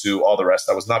 Jiu-Jitsu, all the rest.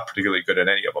 I was not particularly good at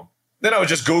any of them. Then I was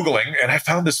just Googling, and I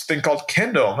found this thing called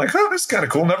Kendo. I'm like, oh, this is kind of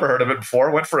cool. Never heard of it before.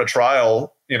 Went for a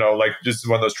trial, like just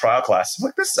one of those trial classes. I'm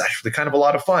like, this is actually kind of a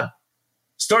lot of fun.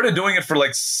 Started doing it for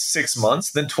like 6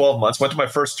 months, then 12 months. Went to my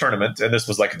first tournament, and this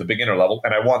was like at the beginner level,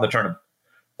 and I won the tournament.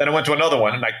 Then I went to another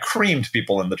one, and I creamed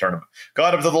people in the tournament.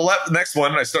 Got up to the next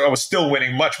one, and I was still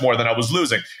winning much more than I was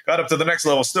losing. Got up to the next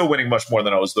level, still winning much more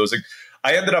than I was losing.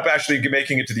 I ended up actually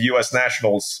making it to the U.S.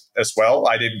 Nationals as well.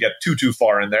 I didn't get too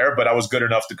far in there, but I was good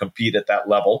enough to compete at that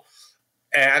level.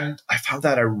 And I found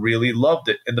that I really loved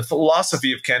it. And the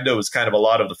philosophy of Kendo is kind of a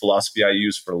lot of the philosophy I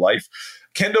use for life.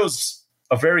 Kendo's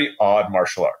a very odd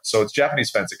martial art. So it's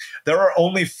Japanese fencing. There are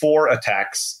only 4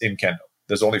 attacks in Kendo.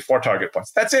 There's only 4 target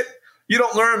points. That's it. You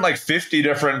don't learn like 50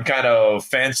 different kind of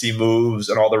fancy moves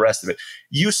and all the rest of it.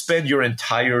 You spend your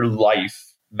entire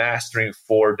life mastering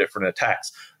 4 different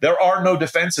attacks. There are no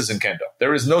defenses in Kendo.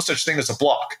 There is no such thing as a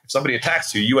block. If somebody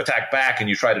attacks you, you attack back and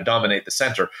you try to dominate the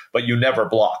center, but you never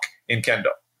block in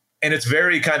Kendo. And it's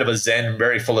very kind of a Zen,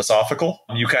 very philosophical.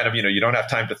 You kind of, you don't have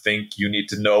time to think. You need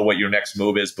to know what your next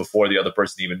move is before the other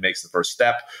person even makes the first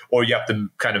step, or you have to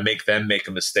kind of make them make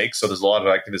a mistake. So there's a lot of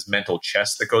like this mental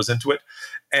chess that goes into it.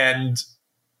 And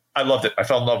I loved it. I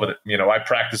fell in love with it. I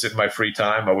practice it in my free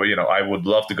time. I would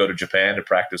love to go to Japan to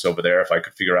practice over there if I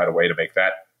could figure out a way to make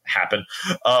that happen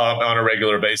on a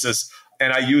regular basis.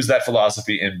 And I use that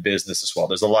philosophy in business as well.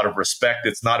 There's a lot of respect.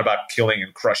 It's not about killing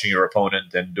and crushing your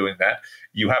opponent and doing that.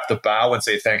 You have to bow and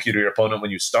say thank you to your opponent when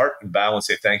you start, and bow and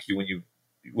say thank you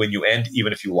when you end,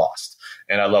 even if you lost.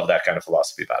 And I love that kind of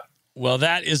philosophy about it. Well,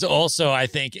 that is also, I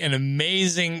think, an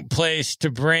amazing place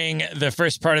to bring the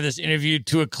first part of this interview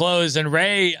to a close. And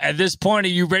Ray, at this point, are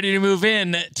you ready to move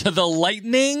in to the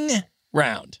lightning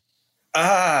round?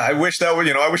 I wish that would,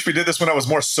 I wish we did this when I was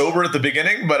more sober at the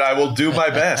beginning, but I will do my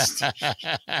best.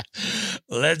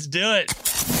 Let's do it.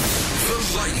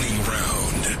 The lightning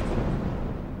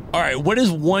round. All right. What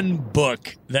is one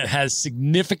book that has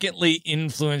significantly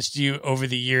influenced you over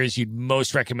the years you'd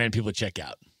most recommend people check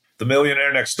out? The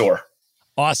Millionaire Next Door.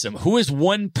 Awesome. Who is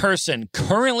one person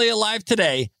currently alive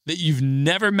today that you've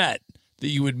never met that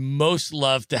you would most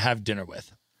love to have dinner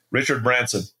with? Richard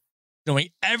Branson. Knowing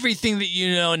everything that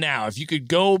you know now, if you could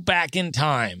go back in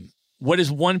time, what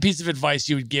is one piece of advice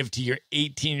you would give to your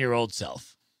 18-year-old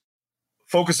self?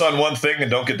 Focus on one thing and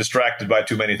don't get distracted by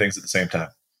too many things at the same time.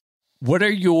 What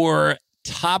are your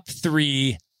top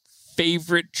 3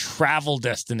 favorite travel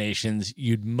destinations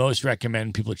you'd most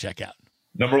recommend people check out?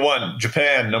 Number 1,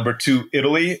 Japan. Number 2,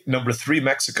 Italy. Number 3,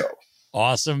 Mexico.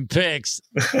 Awesome picks.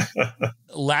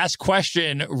 Last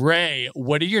question, Ray,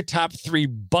 what are your top 3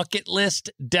 bucket list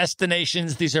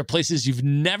destinations? These are places you've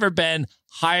never been,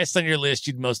 highest on your list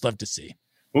you'd most love to see.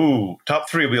 Ooh, top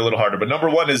 3 will be a little harder, but number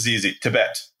 1 is easy,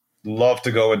 Tibet. Love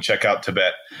to go and check out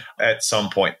Tibet at some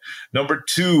point. Number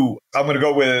 2, I'm going to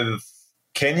go with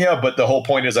Kenya, but the whole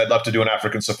point is I'd love to do an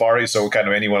African safari, so kind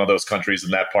of any one of those countries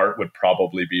in that part would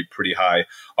probably be pretty high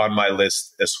on my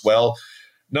list as well.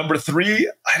 Number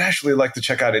 3, I'd actually like to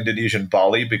check out Indonesian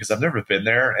Bali because I've never been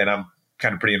there and I'm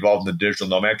kind of pretty involved in the digital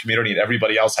nomad community and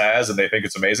everybody else has and they think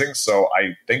it's amazing. So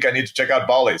I think I need to check out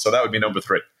Bali. So that would be number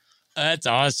 3. That's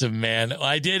awesome, man.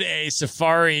 I did a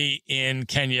safari in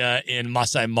Kenya in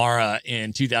Masai Mara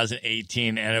in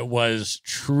 2018, and it was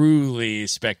truly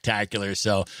spectacular.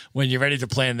 So when you're ready to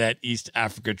plan that East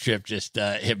Africa trip, just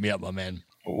hit me up, my man.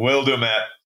 Will do, Matt.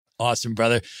 Awesome,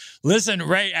 brother. Listen,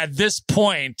 Ray, at this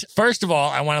point, first of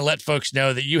all, I want to let folks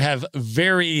know that you have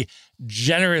very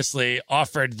generously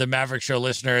offered the Maverick Show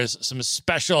listeners some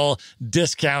special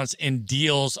discounts and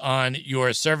deals on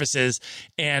your services.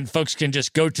 And folks can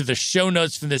just go to the show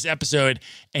notes from this episode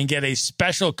and get a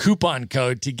special coupon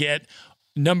code to get,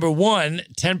 number 1,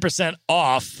 10%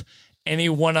 off any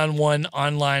one-on-one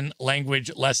online language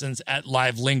lessons at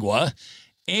Live Lingua.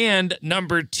 And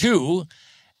number 2,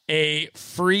 a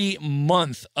free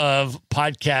month of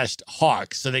Podcast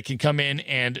Hawk, so they can come in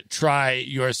and try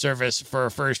your service for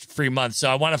a first free month. So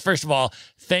I want to, first of all,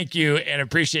 thank you and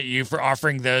appreciate you for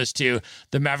offering those to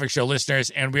the Maverick Show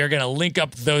listeners. And we are going to link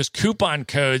up those coupon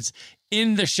codes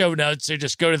in the show notes. So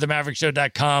just go to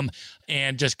themaverickshow.com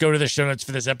and just go to the show notes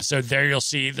for this episode. There you'll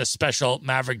see the special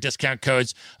Maverick discount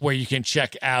codes where you can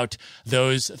check out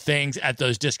those things at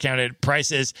those discounted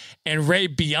prices. And Ray,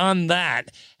 beyond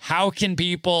that, how can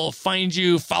people find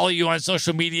you, follow you on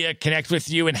social media, connect with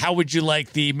you, and how would you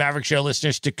like the Maverick Show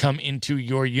listeners to come into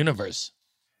your universe?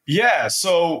 Yeah,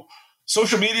 so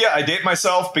social media, I date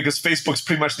myself because Facebook's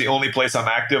pretty much the only place I'm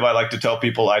active. I like to tell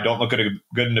people I don't look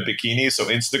good in a bikini, so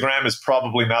Instagram is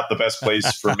probably not the best place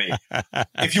for me.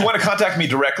 If you want to contact me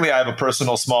directly, I have a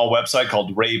personal small website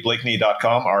called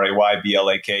rayblakeney.com,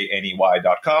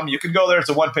 RAYBLAKNEY.com. You can go there. It's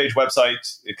a one-page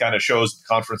website. It kind of shows the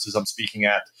conferences I'm speaking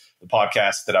at, the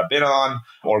podcast that I've been on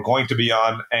or going to be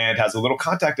on, and has a little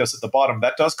contact us at the bottom.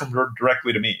 That does come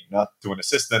directly to me, not to an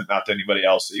assistant, not to anybody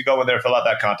else. So you go in there, fill out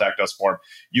that contact us form.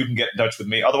 You can get in touch with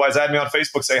me. Otherwise, add me on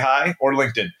Facebook, say hi, or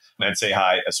LinkedIn, and say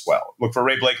hi as well. Look for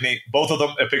Ray Blakney. Both of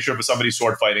them, a picture of somebody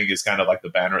sword fighting is kind of like the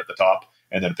banner at the top,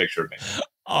 and then a picture of me.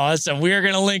 Awesome. We are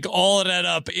going to link all of that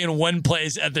up in one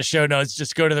place at the show notes.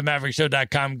 Just go to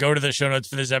themaverickshow.com, go to the show notes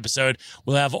for this episode.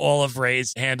 We'll have all of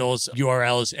Ray's handles,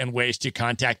 URLs, and ways to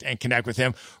contact and connect with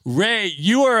him. Ray,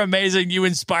 you are amazing. You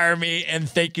inspire me, and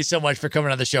thank you so much for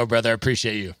coming on the show, brother. I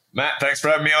appreciate you. Matt, thanks for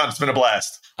having me on. It's been a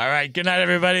blast. All right. Good night,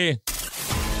 everybody.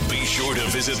 Be sure to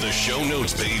visit the show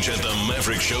notes page at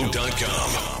themaverickshow.com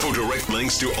for direct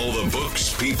links to all the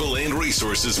books, people, and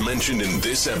resources mentioned in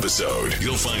this episode.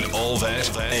 You'll find all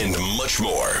that and much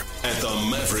more at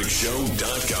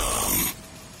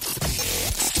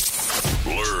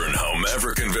themaverickshow.com. Learn how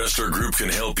Maverick Investor Group can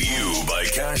help you buy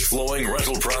cash flowing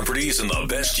rental properties in the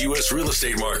best U.S. real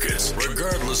estate markets,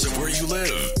 regardless of where you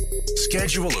live.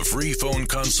 Schedule a free phone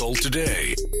consult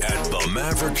today at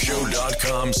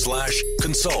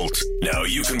themaverickshow.com/consult. Now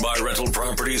you can buy rental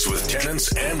properties with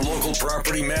tenants and local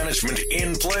property management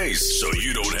in place, so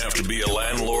you don't have to be a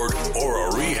landlord or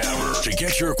a rehabber. To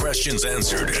get your questions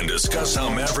answered and discuss how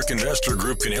Maverick Investor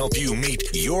Group can help you meet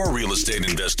your real estate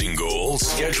investing goals,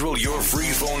 schedule your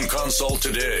free phone consult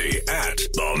today at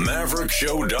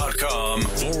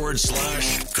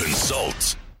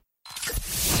themaverickshow.com/consult.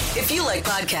 If you like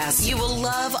podcasts, you will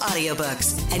love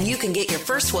audiobooks, and you can get your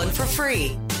first one for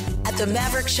free at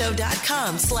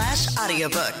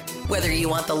themaverickshow.com/audiobook. Whether you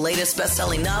want the latest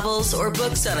best-selling novels or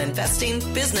books on investing,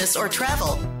 business, or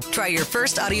travel, try your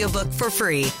first audiobook for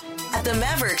free at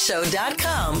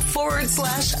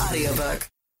themaverickshow.com/audiobook.